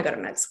 I don't want to go to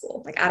med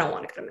school. Like, I don't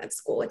want to go to med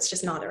school. It's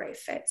just not the right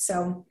fit.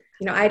 So,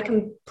 I had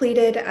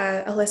completed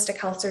a holistic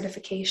health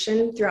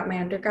certification throughout my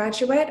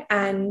undergraduate,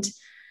 and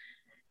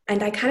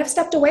I kind of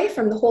stepped away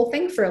from the whole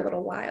thing for a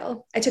little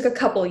while. I took a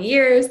couple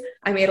years.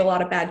 I made a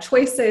lot of bad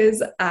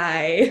choices.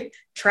 I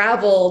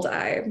traveled.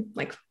 I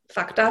like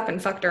fucked up and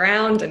fucked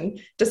around and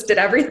just did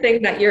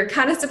everything that you're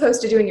kind of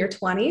supposed to do in your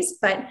 20s,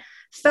 but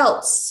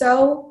felt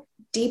so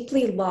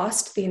deeply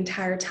lost the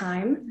entire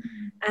time.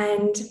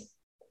 And,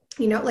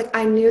 like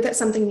I knew that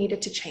something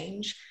needed to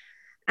change.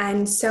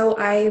 And so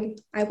I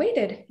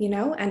waited,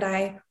 and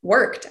I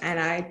worked and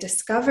I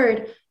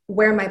discovered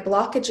where my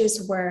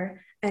blockages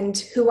were and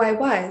who I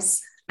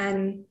was.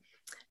 And,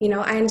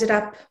 I ended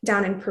up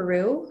down in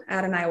Peru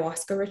at an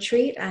ayahuasca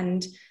retreat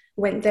and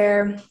went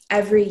there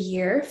every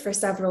year for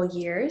several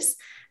years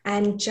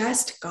and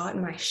just got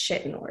my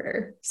shit in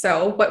order.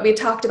 So what we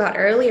talked about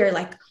earlier,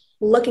 like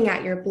looking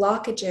at your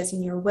blockages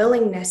and your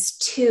willingness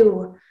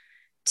to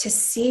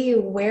see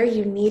where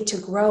you need to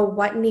grow,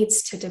 what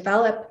needs to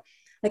develop.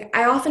 Like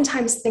I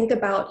oftentimes think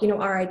about,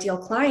 our ideal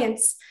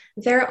clients,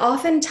 they're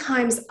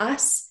oftentimes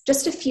us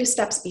just a few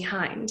steps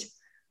behind.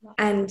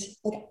 And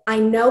like, I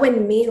know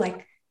in me,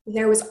 like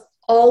there was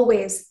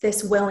always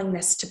this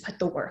willingness to put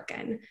the work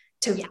in,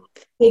 to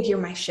figure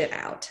my shit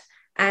out.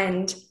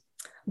 And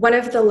one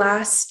of the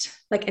last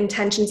like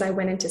intentions I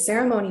went into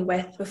ceremony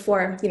with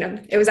before,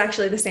 it was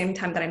actually the same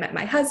time that I met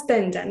my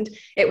husband, and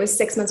it was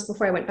 6 months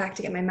before I went back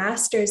to get my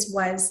master's,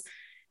 was,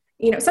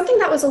 something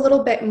that was a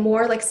little bit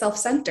more like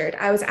self-centered.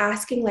 I was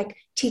asking, like,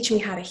 teach me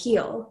how to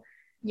heal.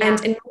 Yeah.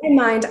 And in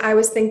my mind, I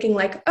was thinking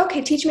like,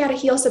 okay, teach me how to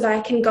heal so that I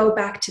can go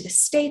back to the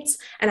States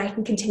and I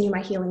can continue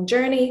my healing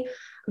journey.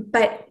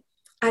 But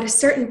at a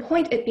certain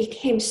point, it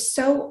became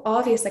so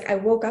obvious. Like, I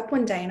woke up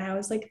one day and I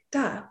was like,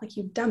 duh, like,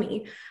 you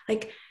dummy.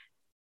 Like,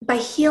 by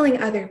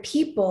healing other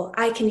people,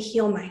 I can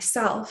heal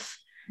myself.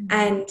 Mm-hmm.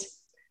 And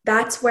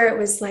that's where it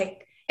was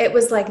like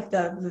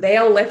the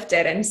veil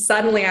lifted. And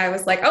suddenly I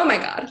was like, oh my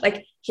God,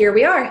 like, here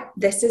we are.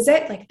 This is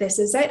it. Like, this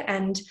is it.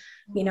 And,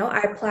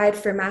 I applied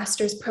for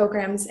master's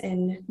programs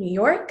in New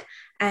York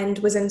and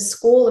was in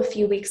school a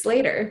few weeks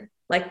later.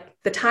 Like,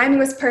 the timing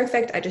was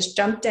perfect. I just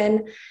jumped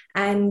in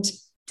and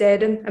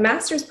did a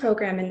master's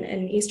program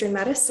in Eastern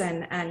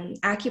medicine and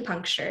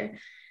acupuncture.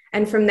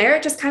 And from there,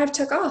 it just kind of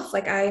took off.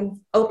 Like, I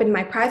opened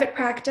my private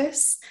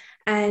practice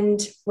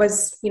and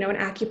was, an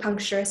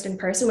acupuncturist in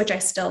person, which I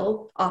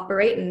still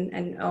operate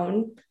and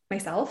own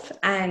myself.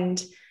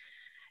 And,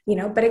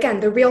 but again,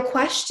 the real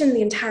question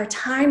the entire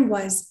time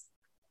was,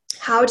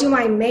 how do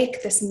I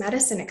make this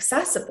medicine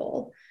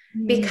accessible?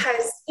 Mm-hmm.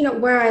 Because,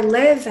 where I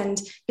live and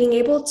being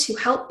able to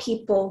help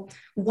people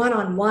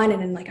one-on-one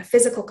and in like a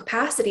physical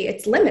capacity,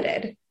 it's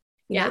limited.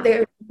 Yeah,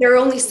 there are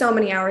only so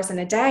many hours in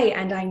a day.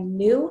 And I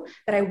knew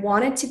that I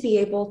wanted to be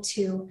able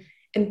to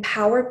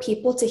empower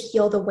people to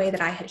heal the way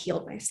that I had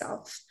healed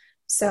myself.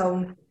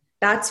 So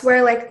that's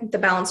where like the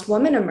Balanced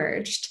Woman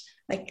emerged.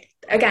 Like,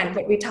 again,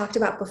 what we talked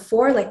about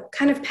before, like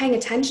kind of paying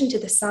attention to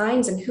the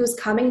signs and who's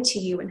coming to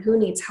you and who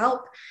needs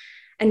help.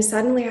 And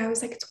suddenly I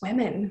was like, it's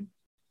women.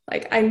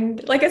 Like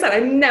I said, I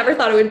never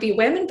thought it would be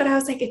women, but I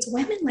was like, it's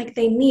women, like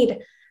they need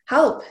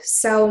help.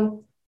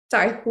 So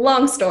sorry,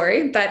 long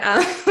story, but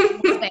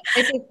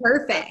this is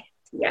perfect.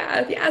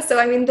 Yeah. So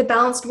I mean, the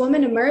Balanced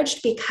Woman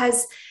emerged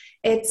because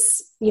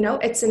it's,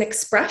 it's an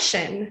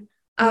expression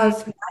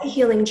of my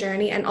healing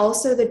journey and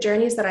also the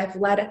journeys that I've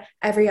led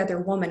every other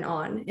woman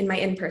on in my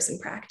in-person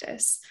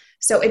practice.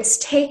 So it's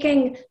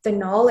taking the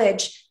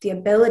knowledge, the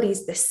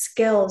abilities, the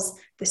skills,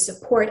 the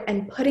support,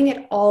 and putting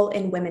it all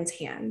in women's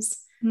hands.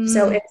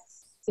 So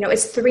it's,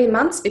 it's 3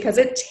 months because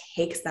it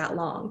takes that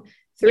long.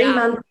 3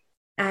 months.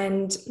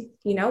 And,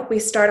 we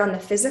start on the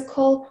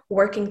physical,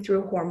 working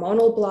through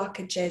hormonal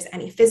blockages,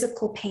 any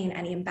physical pain,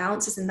 any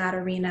imbalances in that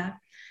arena.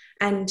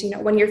 And,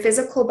 when your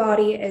physical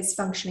body is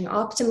functioning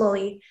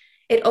optimally,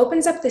 it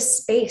opens up the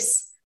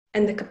space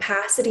and the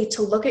capacity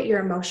to look at your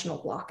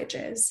emotional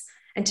blockages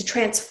and to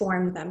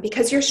transform them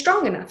because you're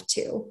strong enough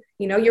to,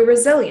 you're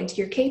resilient,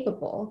 you're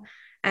capable.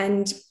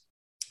 And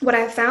what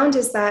I've found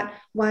is that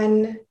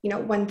when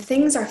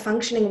things are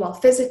functioning well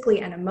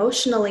physically and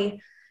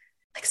emotionally,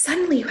 like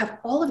suddenly you have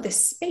all of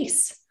this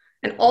space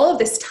and all of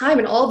this time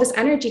and all of this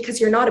energy because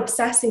you're not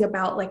obsessing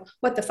about like,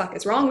 what the fuck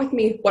is wrong with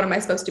me? What am I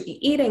supposed to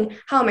be eating?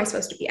 How am I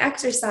supposed to be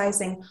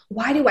exercising?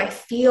 Why do I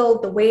feel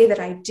the way that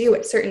I do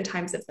at certain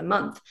times of the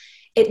month?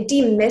 It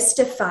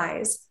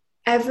demystifies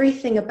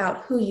everything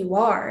about who you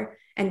are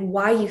and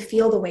why you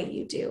feel the way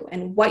you do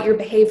and what your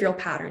behavioral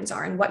patterns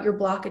are and what your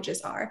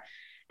blockages are.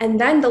 And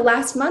then the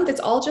last month, it's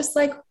all just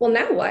like, well,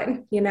 now what?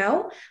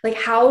 Like,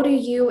 how do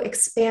you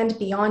expand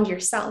beyond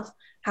yourself?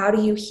 How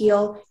do you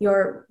heal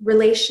your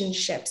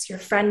relationships, your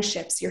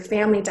friendships, your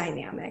family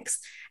dynamics?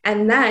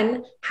 And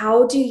then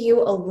how do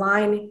you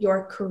align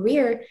your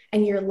career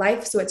and your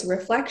life so it's a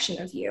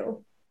reflection of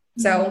you?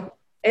 Mm-hmm. So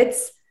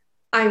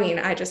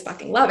I just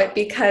fucking love it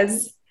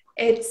because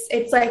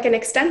it's like an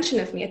extension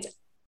of me. It's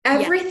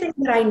everything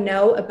that I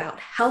know about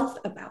health,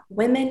 about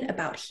women,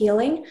 about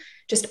healing,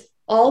 just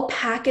all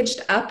packaged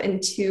up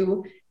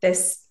into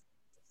this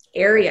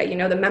area,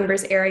 the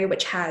members area,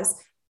 which has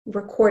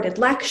recorded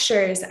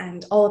lectures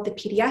and all of the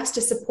PDFs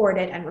to support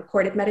it and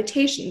recorded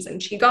meditations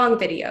and Qigong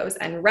videos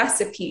and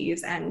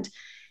recipes. And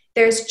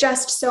there's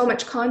just so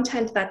much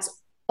content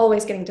that's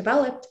always getting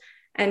developed.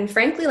 And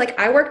frankly, like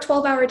I work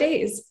 12-hour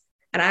days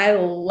and I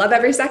love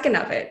every second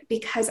of it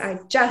because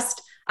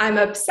I'm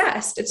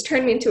obsessed. It's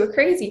turned me into a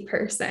crazy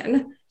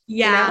person.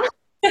 Yeah.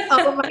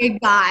 Oh my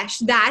gosh,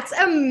 that's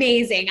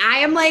amazing.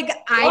 I'm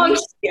sign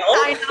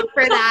up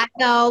for that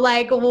though.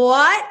 Like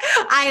what?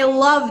 I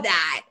love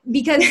that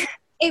because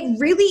it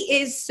really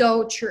is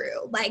so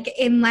true. Like,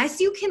 unless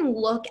you can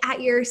look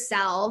at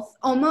yourself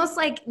almost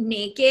like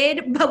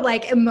naked, but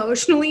like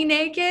emotionally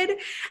naked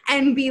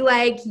and be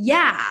like,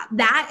 yeah,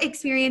 that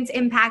experience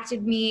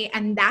impacted me.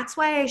 And that's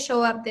why I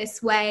show up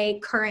this way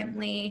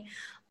currently.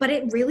 But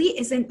it really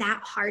isn't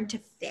that hard to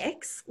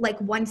fix. Like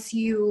once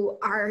you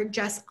are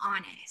just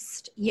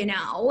honest,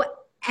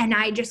 and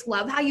I just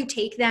love how you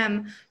take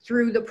them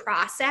through the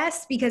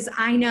process because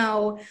I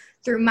know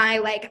through my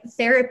like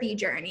therapy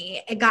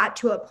journey, it got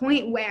to a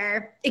point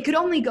where it could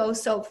only go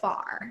so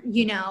far,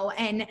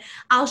 and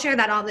I'll share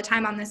that all the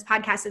time on this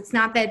podcast. It's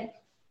not that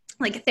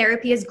like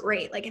therapy is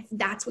great. Like if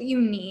that's what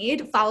you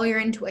need, follow your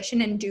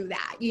intuition and do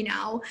that. You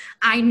know,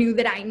 I knew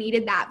that I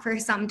needed that for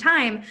some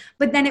time,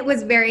 but then it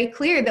was very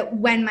clear that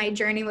when my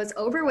journey was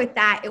over with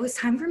that, it was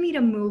time for me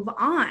to move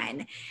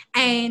on.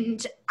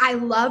 And I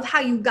love how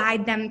you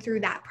guide them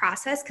through that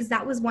process, because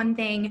that was one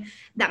thing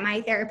that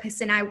my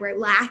therapist and I were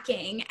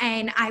lacking.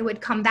 And I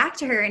would come back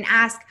to her and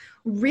ask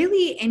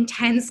really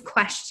intense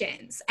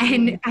questions.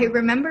 And I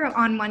remember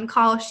on one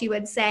call, she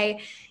would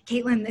say,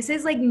 Caitlin, this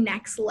is like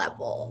next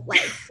level.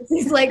 Like,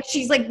 she's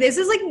like, this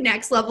is like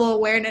next level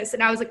awareness.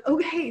 And I was like,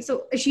 okay,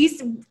 so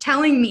she's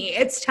telling me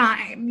it's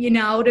time, you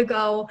know, to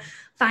go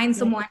find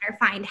someone or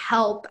find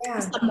help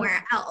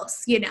somewhere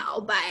else, you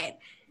know, but.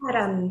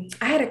 I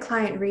had a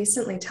client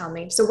recently tell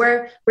me, so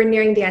we're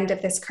nearing the end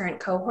of this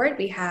current cohort.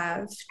 We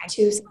have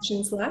 2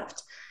 sessions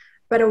left,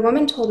 but a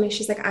woman told me,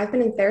 she's like, I've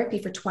been in therapy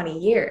for 20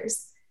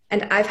 years.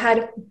 And I've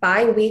had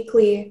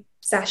bi-weekly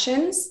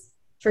sessions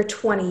for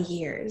 20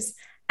 years.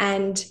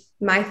 And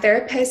my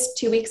therapist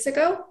 2 weeks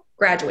ago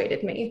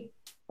graduated me.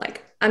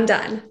 Like, I'm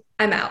done.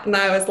 I'm out. And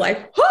I was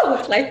like,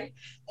 whoa, like,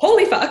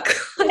 holy fuck.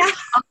 Yeah.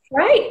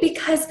 Right?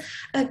 Because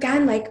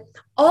again, like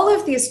all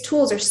of these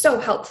tools are so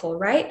helpful,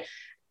 right?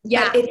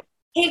 Yeah. But it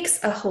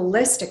takes a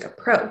holistic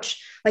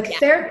approach. Like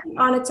therapy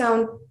on its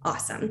own,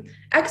 awesome.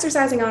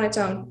 Exercising on its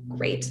own,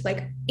 great.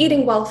 Like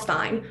eating well,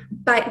 fine.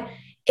 But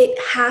it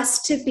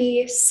has to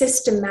be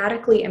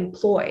systematically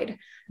employed.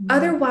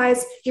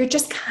 Otherwise, you're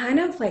just kind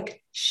of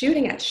like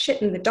shooting at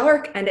shit in the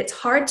dark, and it's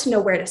hard to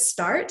know where to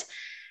start.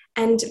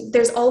 And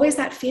there's always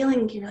that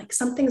feeling you're like,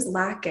 something's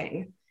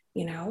lacking,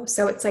 you know?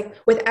 So it's like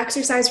with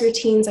exercise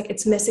routines, like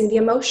it's missing the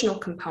emotional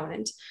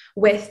component.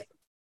 With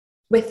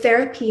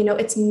therapy, you know,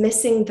 it's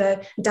missing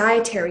the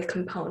dietary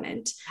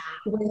component.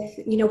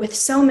 With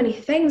so many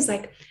things,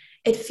 like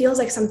it feels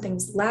like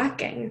something's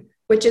lacking.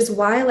 Which is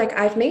why, like,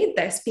 I've made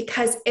this,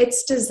 because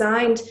it's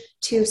designed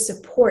to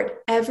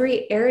support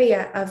every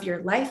area of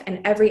your life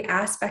and every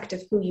aspect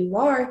of who you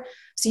are,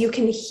 so you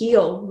can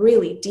heal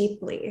really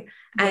deeply.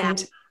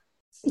 And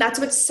that's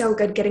what's so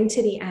good, getting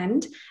to the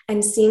end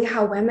and seeing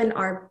how women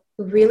are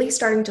really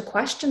starting to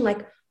question,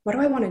 like, what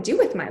do I want to do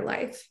with my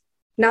life?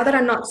 Now that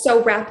I'm not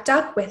so wrapped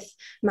up with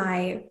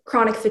my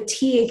chronic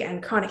fatigue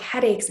and chronic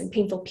headaches and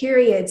painful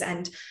periods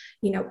and,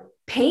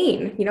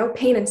 pain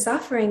and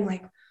suffering,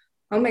 like,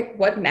 oh my,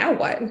 what now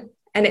what?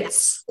 And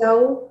it's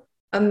so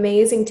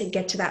amazing to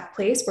get to that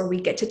place where we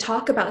get to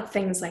talk about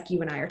things like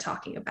you and I are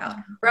talking about,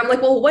 where I'm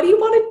like, well, what do you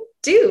want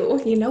to do?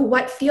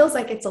 What feels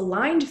like it's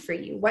aligned for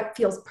you? What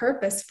feels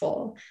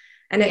purposeful?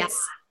 And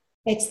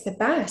it's the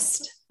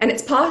best, and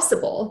it's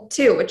possible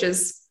too, which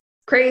is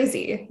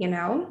crazy,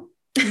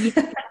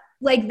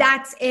 Like,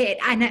 that's it.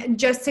 And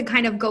just to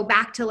kind of go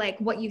back to like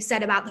what you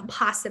said about the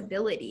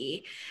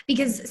possibility,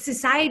 because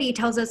society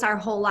tells us our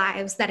whole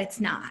lives that it's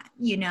not,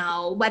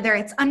 whether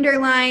it's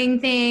underlying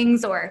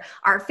things or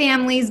our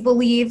family's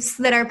beliefs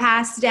that are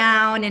passed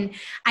down. And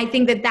I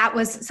think that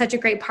was such a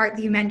great part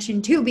that you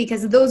mentioned too,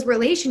 because those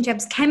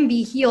relationships can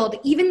be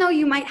healed, even though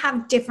you might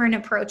have different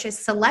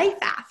approaches to life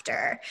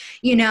after,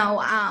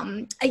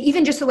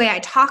 even just the way I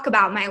talk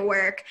about my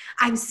work,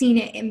 I've seen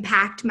it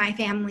impact my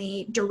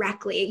family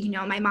directly.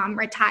 My mom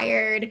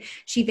retired.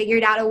 She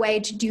figured out a way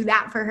to do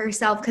that for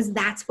herself because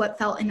that's what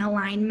felt in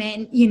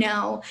alignment,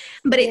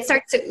 but it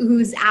starts to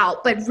ooze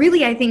out. But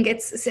really, I think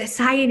it's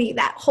society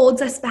that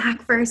holds us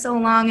back for so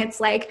long. It's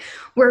like,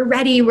 we're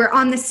ready, we're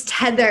on this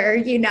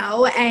tether,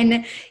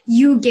 and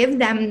you give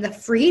them the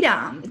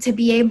freedom to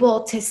be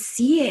able to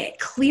see it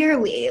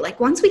clearly. Like,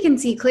 once we can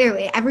see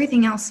clearly,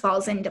 everything else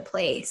falls into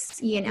place,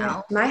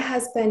 Yeah. My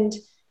husband,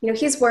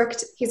 he's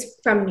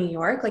from New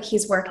York, like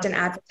he's worked in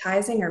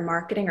advertising or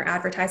marketing or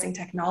advertising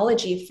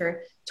technology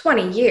for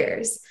 20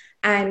 years.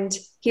 And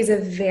he's a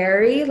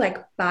very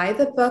like by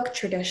the book,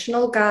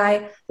 traditional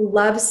guy,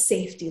 loves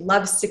safety,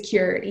 loves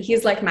security.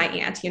 He's like my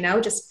aunt,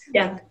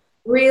 like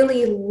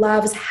really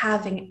loves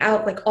having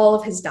out like all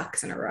of his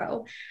ducks in a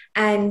row.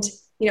 And,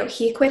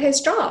 he quit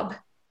his job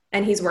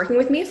and he's working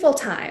with me full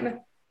time.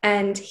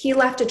 And he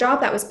left a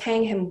job that was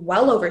paying him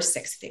well over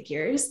 6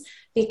 figures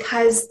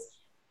because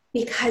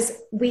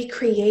we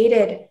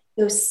created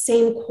those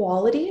same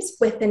qualities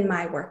within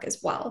my work as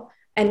well.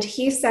 And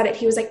he said it,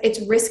 he was like, it's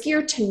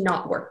riskier to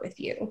not work with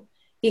you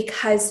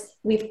because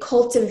we've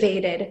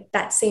cultivated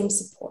that same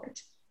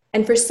support.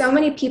 And for so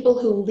many people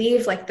who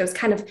leave like those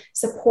kind of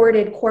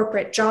supported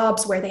corporate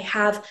jobs where they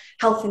have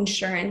health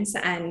insurance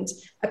and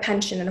a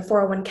pension and a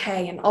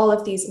 401k and all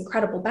of these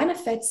incredible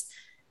benefits,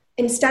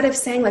 instead of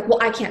saying like, well,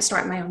 I can't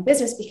start my own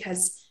business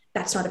because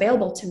that's not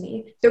available to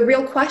me. The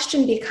real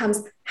question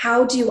becomes,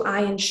 how do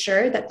I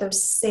ensure that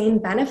those same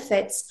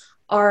benefits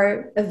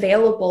are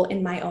available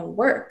in my own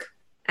work?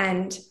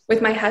 And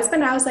with my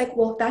husband, I was like,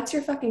 well, if that's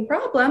your fucking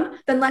problem,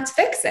 then let's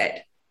fix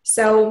it.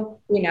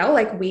 So,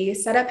 like we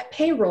set up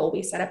payroll,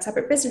 we set up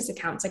separate business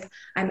accounts. Like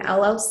I'm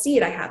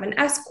LLC'd, I have an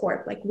S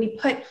Corp. Like we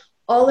put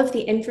all of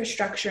the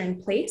infrastructure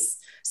in place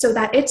so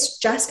that it's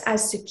just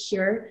as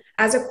secure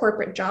as a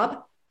corporate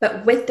job,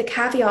 but with the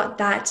caveat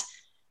that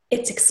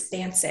it's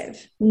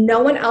expansive.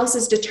 No one else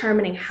is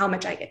determining how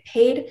much I get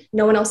paid.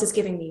 No one else is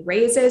giving me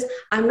raises.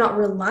 I'm not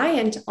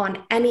reliant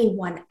on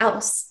anyone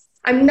else.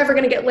 I'm never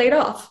going to get laid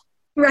off,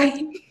 right?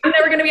 I'm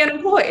never going to be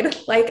unemployed.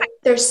 Like,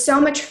 there's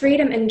so much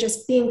freedom in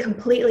just being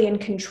completely in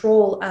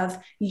control of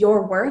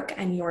your work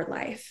and your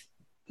life.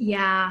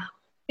 Yeah.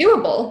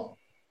 Doable.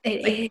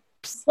 It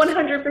is.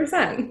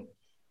 100%.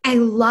 I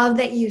love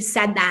that you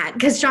said that,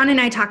 because Sean and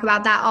I talk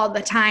about that all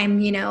the time,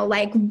 you know,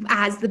 like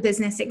as the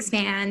business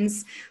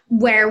expands,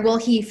 where will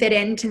he fit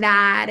into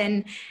that,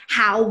 and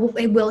how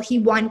will he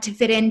want to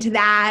fit into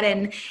that?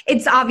 And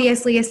it's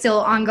obviously a still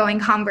ongoing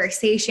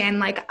conversation.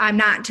 Like, I'm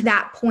not to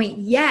that point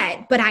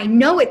yet, but I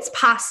know it's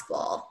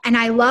possible. And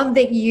I love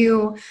that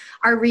you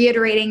are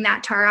reiterating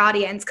that to our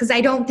audience, because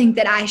I don't think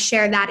that I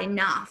share that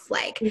enough.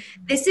 Like,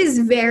 this is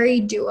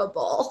very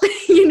doable,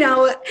 you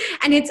know,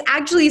 and it's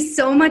actually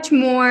so much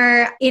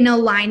more in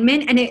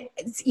alignment, and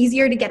it's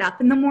easier to get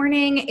up in the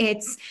morning.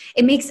 It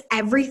makes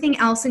everything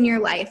else in your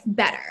life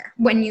better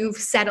when you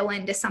settle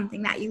into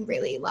something that you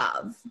really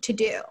love to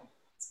do.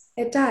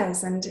 It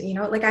does. And, you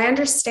know, like, I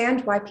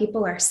understand why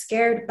people are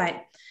scared,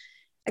 but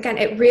again,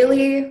 it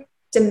really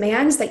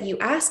demands that you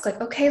ask, like,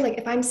 okay, like,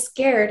 if I'm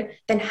scared,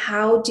 then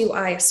how do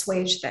I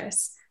assuage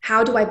this?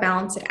 How do I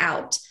balance it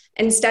out?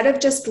 Instead of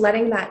just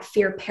letting that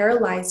fear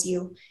paralyze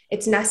you,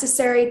 it's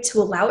necessary to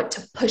allow it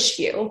to push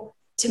you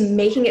to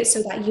making it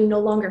so that you no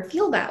longer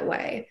feel that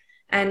way.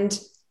 And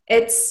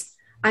it's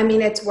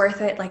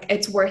worth it. Like,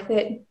 it's worth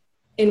it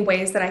in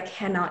ways that I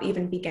cannot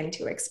even begin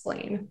to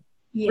explain.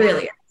 Yeah.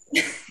 Really.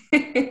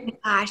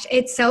 Gosh,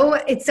 it's so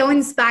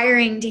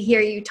inspiring to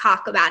hear you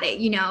talk about it,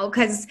 you know,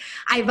 because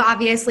I've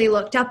obviously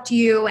looked up to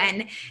you,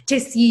 and to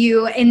see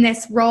you in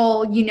this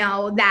role, you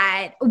know,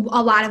 that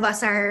a lot of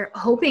us are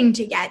hoping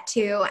to get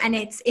to, and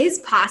it is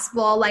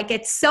possible. Like,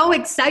 it's so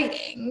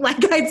exciting. Like,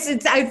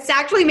 it's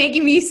actually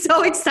making me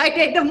so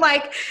excited. I'm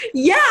like,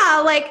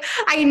 yeah, like,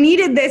 I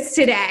needed this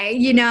today,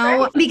 you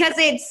know, because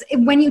it's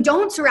when you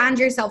don't surround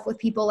yourself with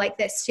people like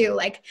this too,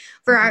 like,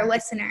 for our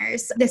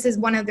listeners, this is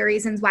one of the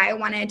reasons why I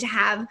wanted to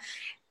have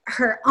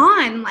her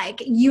on.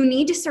 Like, you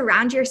need to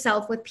surround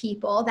yourself with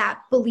people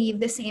that believe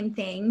the same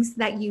things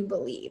that you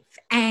believe.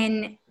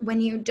 And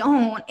when you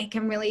don't, it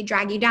can really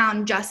drag you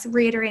down. Just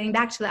reiterating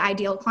back to the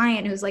ideal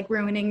client who's like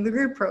ruining the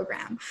group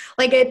program.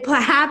 Like, it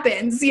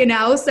happens, you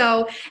know?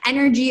 So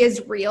energy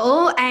is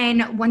real.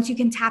 And once you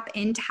can tap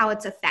into how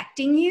it's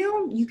affecting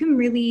you, you can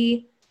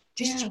really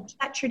just change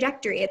that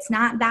trajectory. It's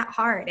not that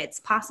hard. It's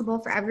possible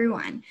for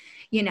everyone,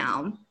 you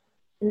know?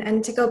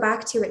 And to go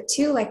back to it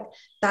too, like,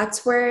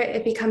 that's where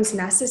it becomes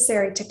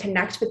necessary to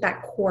connect with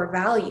that core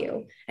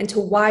value and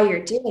to why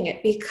you're doing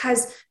it,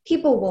 because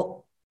people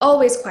will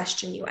always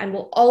question you and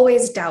will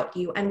always doubt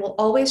you and will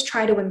always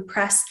try to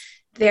impress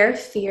their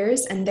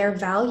fears and their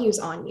values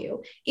on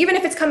you, even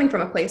if it's coming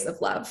from a place of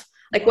love.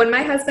 Like, when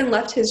my husband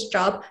left his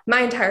job,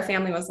 my entire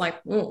family was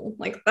like,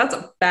 like, that's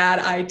a bad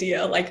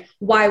idea. Like,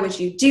 why would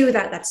you do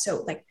that? That's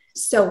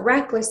so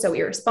reckless, so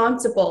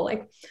irresponsible.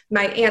 Like,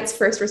 my aunt's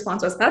first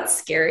response was, that's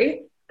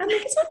scary. I'm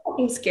like, it's not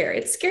fucking scary.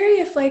 It's scary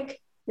if, like,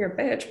 you're a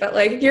bitch, but,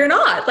 like, you're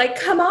not. Like,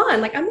 come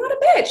on. Like, I'm not a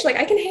bitch. Like,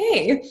 I can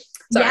hang.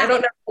 Sorry, I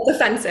don't know if it's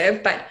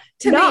offensive, but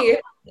to me,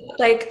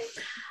 like,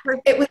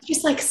 it was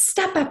just like,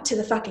 step up to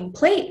the fucking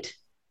plate.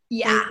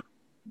 Yeah. Like,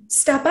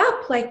 step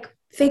up, like,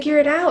 figure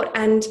it out.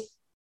 And,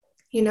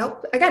 you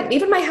know, again,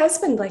 even my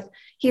husband, like,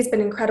 he's been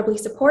incredibly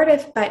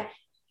supportive, but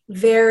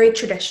very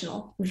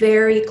traditional,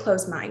 very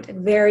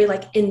closed-minded, very,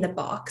 like, in the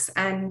box.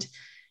 And,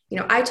 you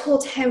know, I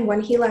told him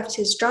when he left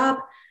his job,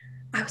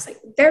 I was like,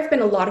 there have been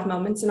a lot of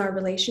moments in our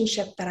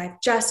relationship that I've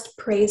just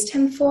praised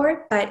him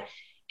for, but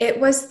it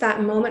was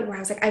that moment where I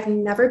was like, I've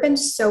never been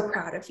so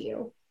proud of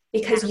you,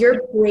 because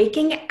you're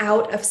breaking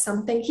out of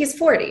something. He's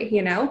 40,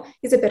 you know,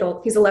 he's a bit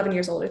old. He's 11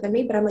 years older than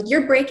me, but I'm like,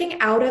 you're breaking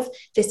out of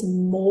this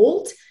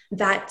mold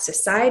that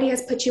society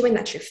has put you in,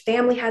 that your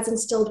family has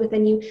instilled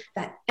within you,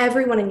 that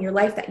everyone in your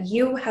life that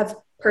you have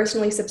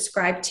personally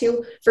subscribed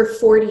to for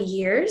 40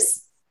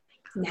 years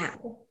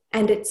now.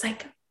 And it's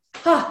like,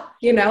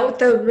 you know,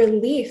 the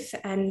relief.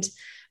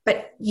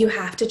 But you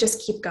have to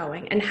just keep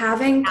going, and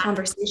having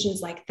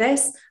conversations like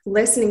this,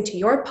 listening to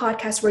your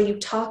podcast where you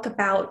talk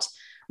about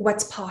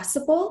what's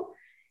possible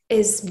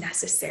is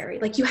necessary.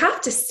 Like, you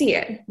have to see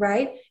it,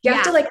 right? You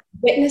have to, like,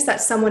 witness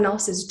that someone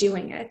else is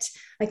doing it.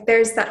 Like,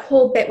 there's that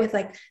whole bit with,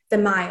 like, the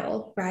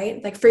mile,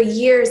 right? Like, for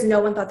years, no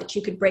one thought that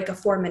you could break a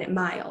 4-minute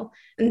mile.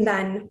 And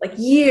then, like,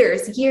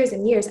 years and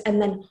years.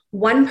 And then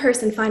one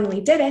person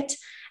finally did it.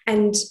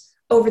 And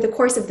over the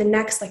course of the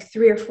next, like,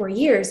 3 or 4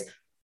 years,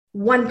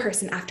 one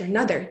person after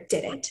another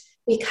did it,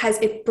 because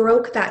it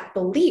broke that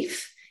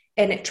belief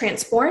and it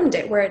transformed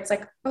it, where it's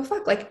like, oh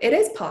fuck, like, it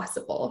is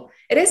possible.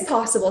 It is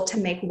possible to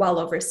make well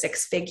over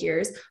 6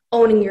 figures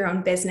owning your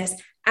own business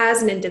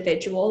as an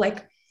individual.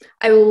 Like,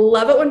 I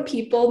love it when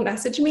people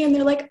message me and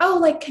they're like, oh,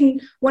 like,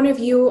 can one of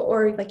you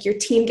or, like, your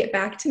team get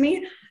back to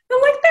me?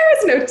 I'm like, there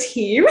is no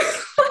team.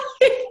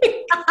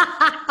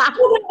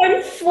 Well,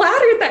 I'm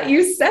flattered that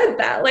you said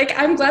that. Like,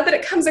 I'm glad that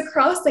it comes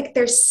across like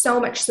there's so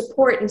much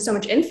support and so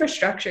much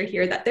infrastructure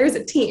here that there's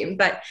a team,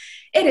 but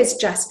it is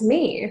just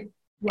me.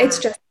 Wow. It's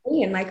just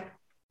me. And like,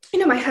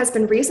 my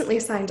husband recently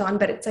signed on,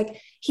 but it's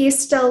like, he's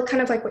still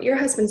kind of like what your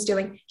husband's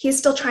doing. He's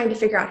still trying to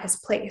figure out his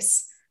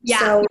place. Yeah.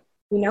 So,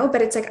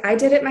 but it's like, I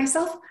did it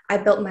myself. I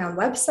built my own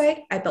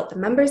website. I built the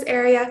members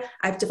area.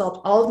 I've developed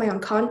all of my own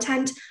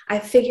content. I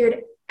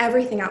figured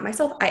everything out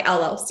myself. I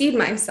LLC'd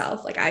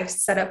myself. Like, I've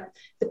set up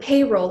the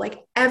payroll.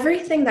 Like,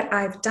 everything that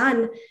I've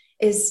done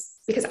is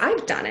because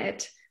I've done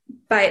it.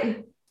 But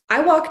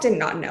I walked in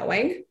not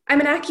knowing.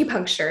 I'm an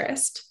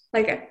acupuncturist.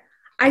 Like,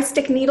 I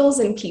stick needles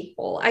in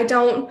people. I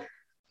don't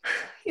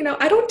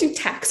do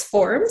tax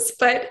forms,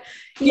 but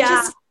you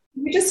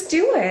just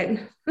do it.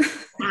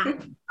 Yeah.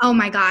 Oh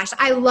my gosh.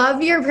 I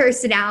love your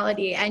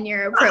personality and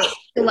your approach.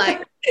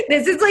 Like,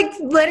 this is like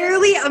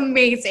literally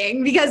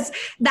amazing, because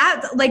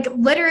that, like,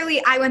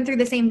 literally I went through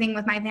the same thing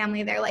with my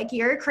family. They're like,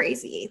 you're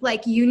crazy.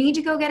 Like, you need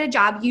to go get a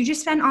job. You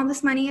just spent all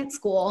this money at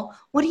school.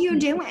 What are you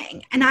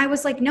doing? And I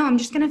was like, no, I'm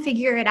just going to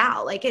figure it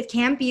out. Like, it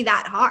can't be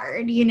that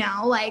hard,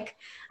 like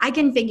I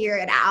can figure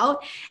it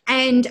out.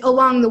 And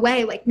along the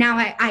way, like, now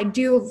I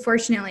do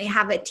fortunately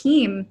have a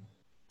team,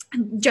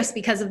 just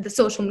because of the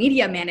social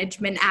media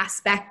management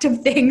aspect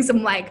of things.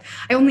 I'm like,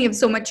 I only have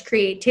so much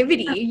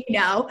creativity,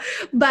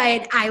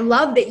 but I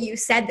love that you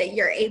said that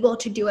you're able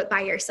to do it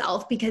by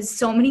yourself, because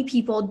so many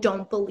people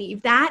don't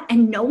believe that.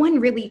 And no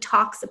one really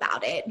talks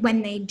about it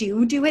when they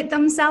do it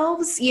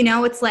themselves.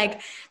 It's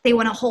like they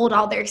want to hold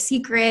all their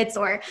secrets,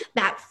 or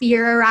that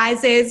fear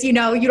arises, you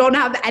don't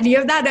have any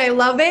of that. I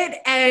love it.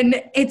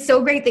 And it's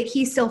so great that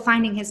he's still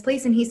finding his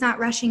place and he's not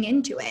rushing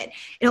into it.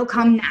 It'll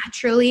come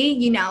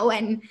naturally,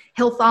 and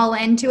he'll fall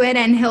into it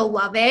and he'll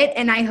love it.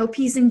 And I hope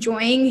he's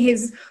enjoying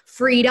his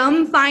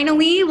freedom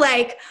finally.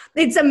 Like,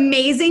 it's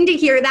amazing to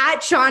hear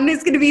that. Sean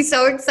is going to be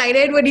so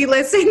excited when he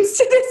listens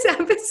to this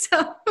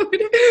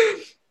episode.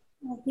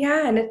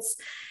 Yeah. And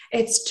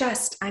it's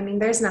just,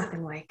 there's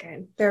nothing like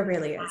it. There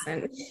really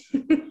isn't.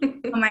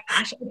 Oh my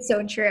gosh, it's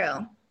so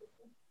true.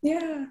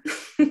 Yeah.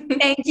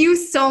 Thank you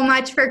so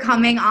much for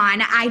coming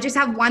on. I just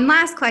have one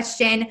last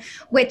question,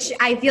 which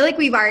I feel like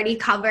we've already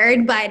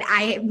covered, but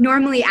I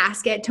normally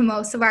ask it to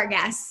most of our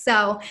guests.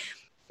 So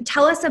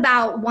tell us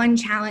about one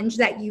challenge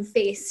that you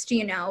faced,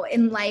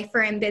 in life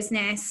or in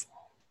business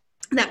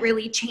that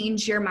really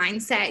changed your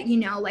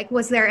mindset. Like,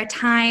 was there a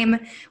time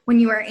when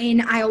you were in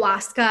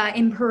ayahuasca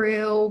in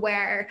Peru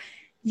where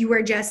you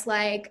were just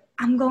like,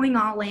 I'm going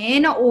all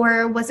in?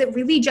 Or was it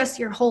really just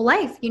your whole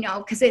life,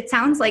 because it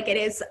sounds like it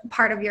is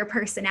part of your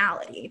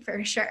personality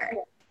for sure.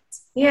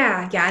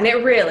 Yeah. And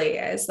it really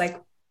is. Like,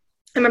 I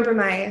remember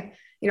my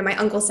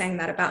uncle saying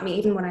that about me,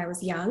 even when I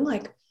was young.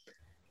 Like,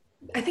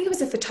 I think it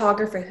was a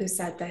photographer who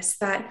said this,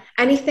 that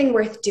anything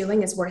worth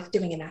doing is worth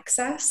doing in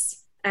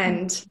excess.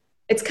 And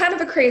it's kind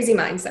of a crazy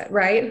mindset,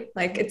 right?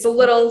 Like, it's a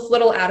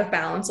little out of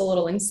balance, a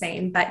little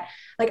insane, but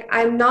like,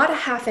 I'm not a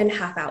half in,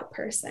 half out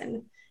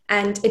person.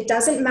 And it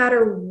doesn't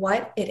matter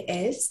what it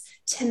is.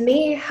 To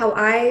me, how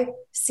I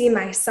see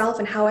myself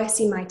and how I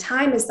see my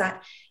time is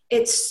that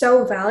it's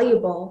so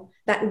valuable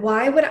that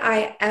why would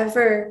I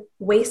ever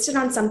waste it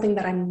on something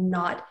that I'm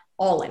not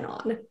all in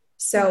on?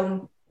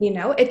 So,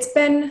 it's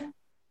been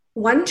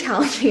one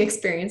challenging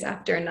experience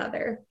after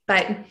another.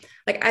 But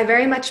like, I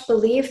very much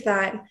believe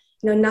that,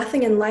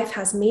 nothing in life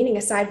has meaning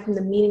aside from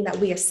the meaning that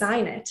we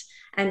assign it.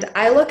 And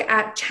I look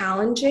at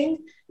challenging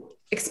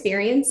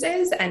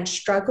experiences and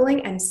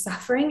struggling and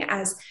suffering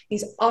as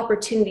these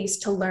opportunities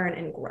to learn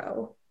and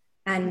grow.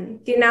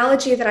 And the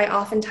analogy that I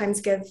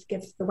oftentimes give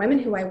the women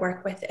who I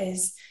work with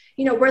is,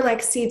 we're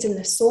like seeds in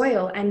the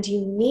soil, and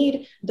you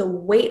need the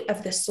weight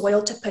of the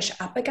soil to push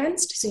up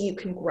against so you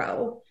can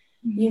grow.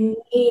 You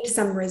need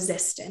some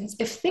resistance.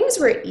 If things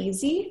were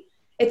easy,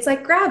 it's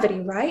like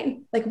gravity,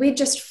 right? Like, we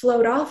just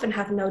float off and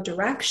have no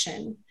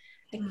direction.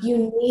 Like,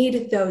 you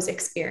need those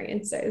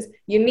experiences.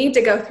 You need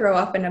to go throw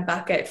up in a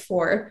bucket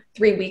for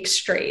 3 weeks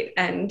straight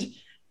and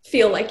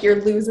feel like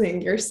you're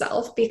losing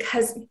yourself,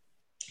 because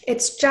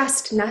it's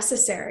just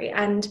necessary.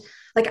 And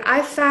like,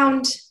 I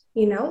found,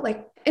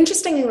 like,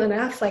 interestingly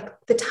enough, like,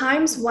 the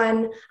times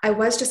when I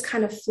was just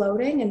kind of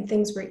floating and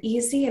things were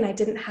easy and I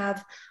didn't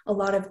have a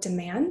lot of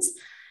demands,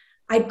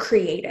 I'd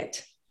create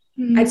it.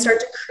 I'd start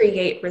to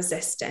create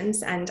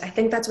resistance. And I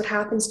think that's what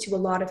happens to a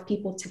lot of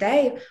people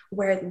today,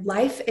 where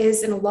life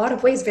is in a lot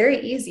of ways very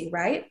easy,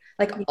 right?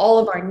 Like, all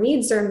of our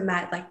needs are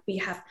met. Like, we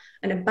have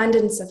an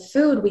abundance of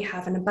food, we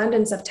have an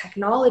abundance of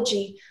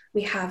technology,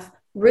 we have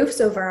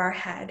roofs over our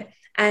head.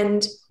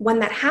 And when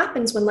that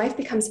happens, when life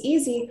becomes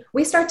easy,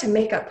 we start to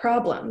make up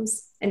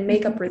problems and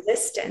make up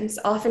resistance,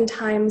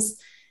 oftentimes,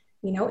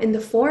 in the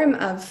form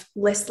of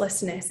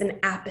listlessness and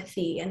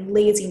apathy and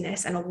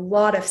laziness and a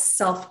lot of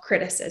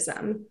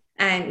self-criticism.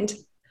 And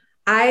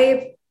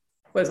I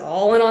was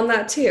all in on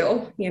that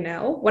too.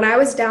 When I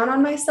was down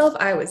on myself,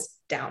 I was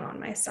down on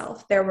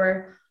myself. There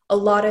were a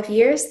lot of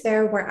years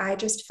there where I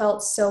just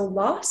felt so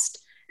lost,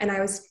 and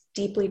I was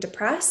deeply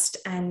depressed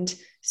and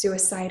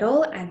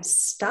suicidal and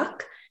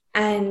stuck.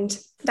 And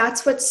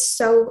that's what's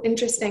so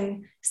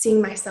interesting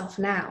seeing myself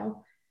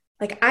now.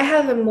 Like, I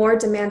have a more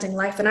demanding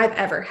life than I've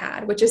ever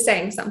had, which is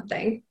saying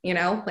something, you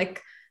know,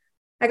 like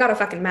I got a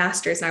fucking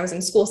master's and I was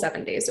in school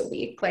 7 days a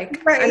week.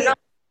 Like, right.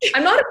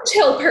 I'm not a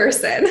chill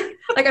person.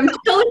 Like, I'm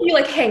chill if you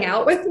like hang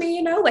out with me,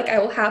 you know, like I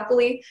will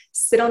happily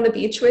sit on the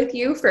beach with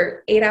you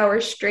for 8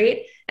 hours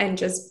straight and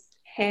just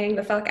hang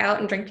the fuck out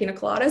and drink pina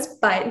coladas.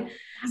 But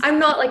I'm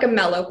not like a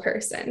mellow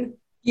person.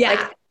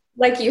 Yeah.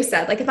 Like you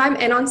said, like if I'm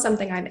in on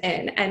something, I'm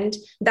in. And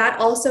that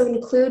also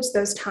includes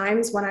those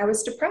times when I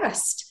was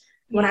depressed,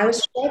 when I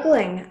was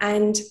struggling.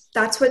 And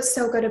that's what's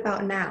so good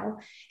about now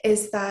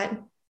is that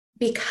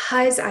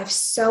because I've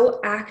so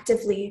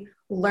actively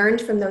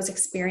learned from those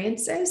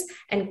experiences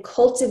and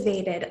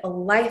cultivated a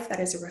life that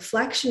is a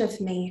reflection of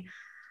me,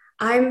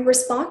 I'm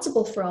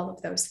responsible for all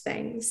of those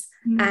things.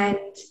 Mm-hmm.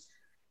 And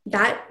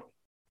that,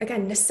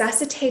 again,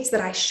 necessitates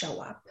that I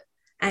show up.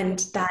 And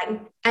that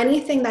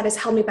anything that has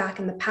held me back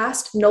in the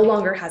past no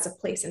longer has a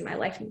place in my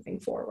life moving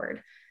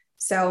forward.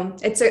 So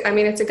it's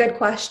a good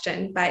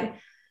question, but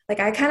like,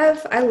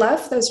 I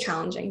love those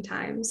challenging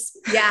times.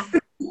 Yeah.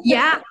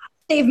 Yeah.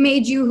 They've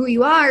made you who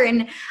you are.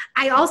 And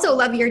I also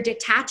love your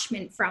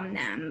detachment from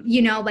them,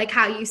 you know, like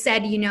how you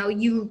said, you know,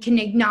 you can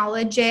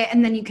acknowledge it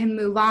and then you can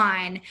move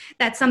on.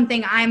 That's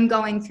something I'm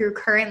going through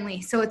currently.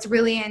 So it's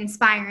really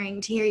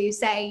inspiring to hear you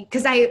say,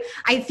 because I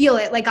feel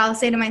it, like I'll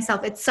say to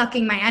myself, it's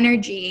sucking my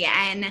energy,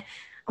 and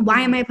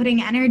why am I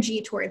putting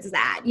energy towards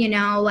that? You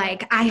know,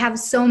 like I have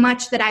so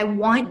much that I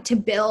want to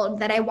build,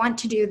 that I want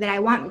to do, that I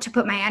want to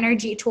put my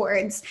energy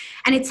towards.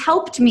 And it's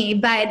helped me,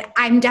 but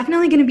I'm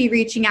definitely going to be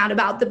reaching out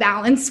about the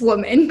Balanced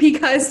Woman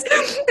because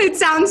it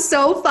sounds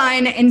so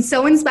fun and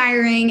so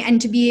inspiring. And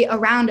to be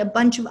around a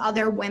bunch of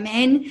other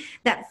women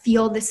that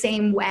feel the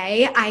same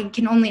way, I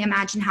can only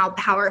imagine how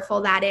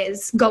powerful that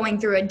is, going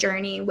through a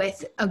journey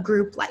with a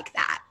group like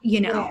that, you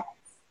know?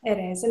 Yeah, it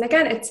is. And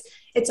again,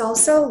 it's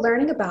also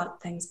learning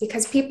about things,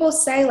 because people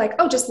say like,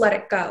 oh, just let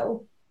it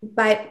go.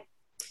 But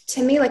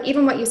to me, like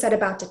even what you said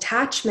about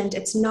detachment,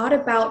 it's not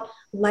about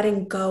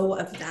letting go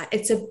of that.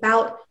 It's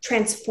about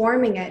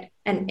transforming it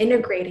and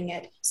integrating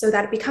it so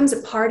that it becomes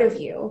a part of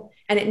you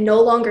and it no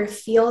longer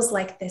feels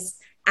like this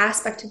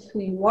aspect of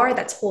who you are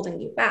that's holding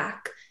you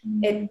back.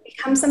 Mm-hmm. It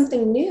becomes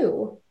something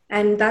new.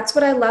 And that's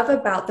what I love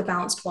about the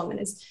Balanced Woman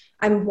is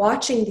I'm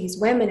watching these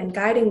women and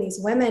guiding these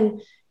women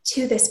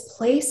to this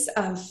place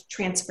of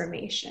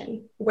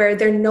transformation where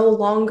they're no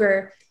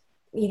longer,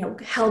 you know,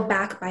 held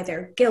back by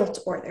their guilt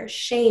or their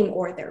shame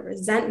or their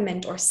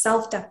resentment or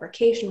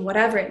self-deprecation,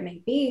 whatever it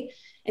may be.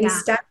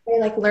 Instead, they're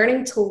like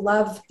learning to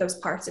love those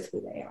parts of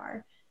who they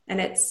are.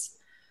 And it's,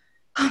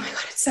 oh my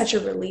God, it's such a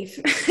relief.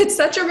 It's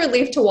such a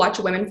relief to watch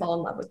women fall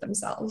in love with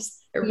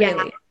themselves. It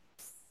really is.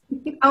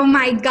 Oh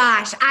my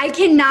gosh, I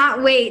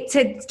cannot wait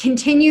to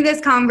continue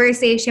this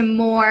conversation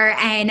more.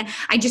 And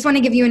I just want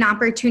to give you an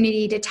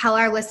opportunity to tell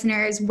our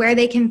listeners where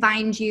they can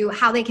find you,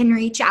 how they can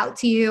reach out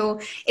to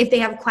you, if they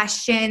have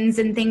questions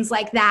and things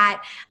like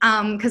that.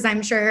 Because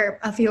I'm sure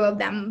a few of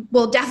them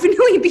will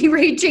definitely be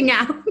reaching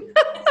out.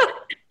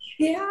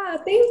 Yeah,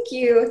 thank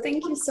you.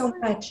 Thank you so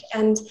much.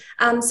 And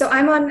so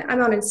I'm on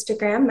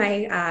Instagram.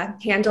 My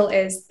handle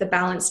is The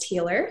Balanced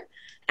Healer.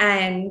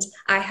 And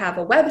I have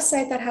a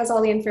website that has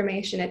all the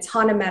information. It's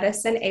Hana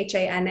Medicine,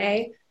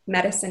 HANA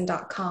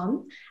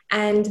medicine.com.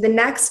 And the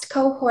next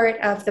cohort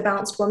of The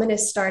Balanced Woman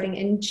is starting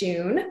in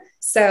June.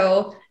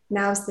 So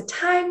now's the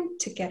time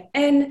to get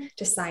in,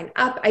 to sign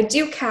up. I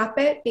do cap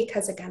it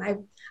because,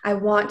 again, I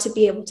want to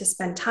be able to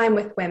spend time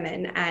with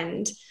women.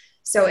 And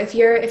so if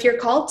you're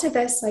called to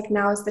this, like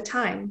now is the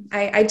time.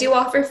 I do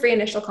offer free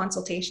initial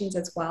consultations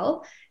as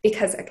well,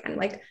 because again,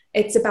 like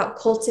it's about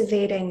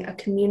cultivating a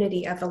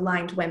community of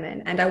aligned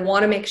women. And I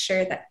want to make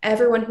sure that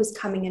everyone who's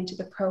coming into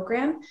the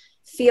program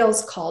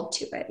feels called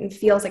to it and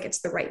feels like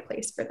it's the right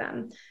place for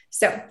them.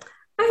 So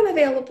I'm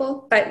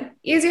available, but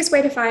easiest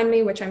way to find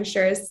me, which I'm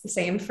sure is the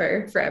same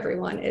for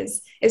everyone,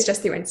 is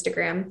just through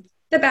Instagram.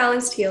 The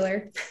Balanced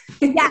Healer.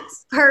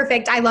 Yes,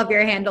 perfect. I love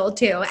your handle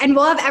too. And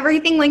we'll have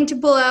everything linked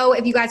below.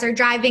 If you guys are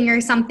driving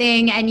or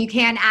something and you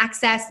can't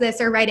access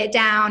this or write it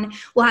down,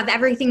 we'll have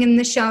everything in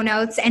the show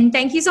notes. And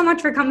thank you so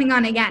much for coming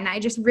on again. I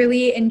just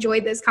really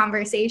enjoyed this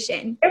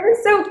conversation. It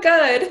was so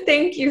good.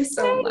 Thank you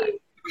so much.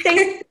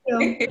 Thank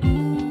you.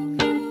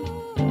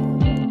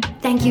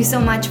 Thank you so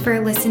much for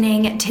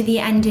listening to The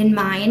End in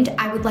Mind.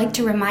 I would like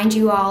to remind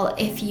you all,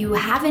 if you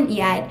haven't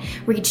yet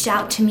reached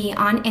out to me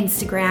on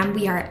Instagram,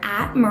 we are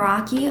at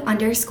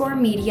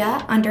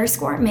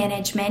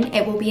Meraki_media_management.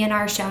 It will be in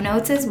our show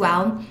notes as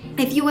well.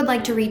 If you would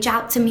like to reach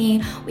out to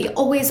me, we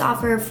always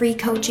offer free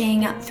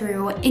coaching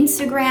through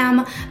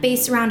Instagram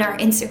based around our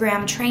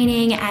Instagram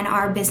training and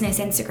our business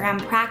Instagram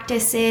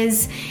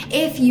practices.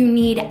 If you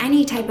need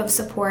any type of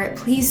support,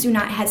 please do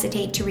not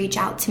hesitate to reach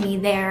out to me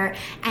there.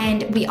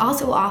 And we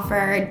also offer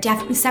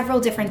offer several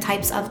different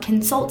types of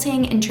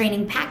consulting and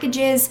training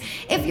packages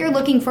if you're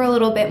looking for a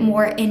little bit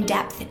more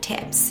in-depth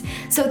tips.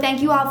 So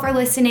thank you all for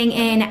listening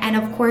in, and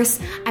of course,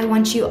 I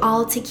want you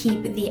all to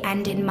keep the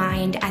end in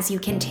mind as you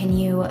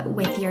continue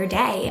with your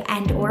day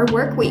and or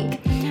work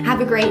week.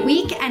 Have a great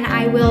week, and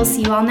I will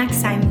see you all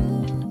next time.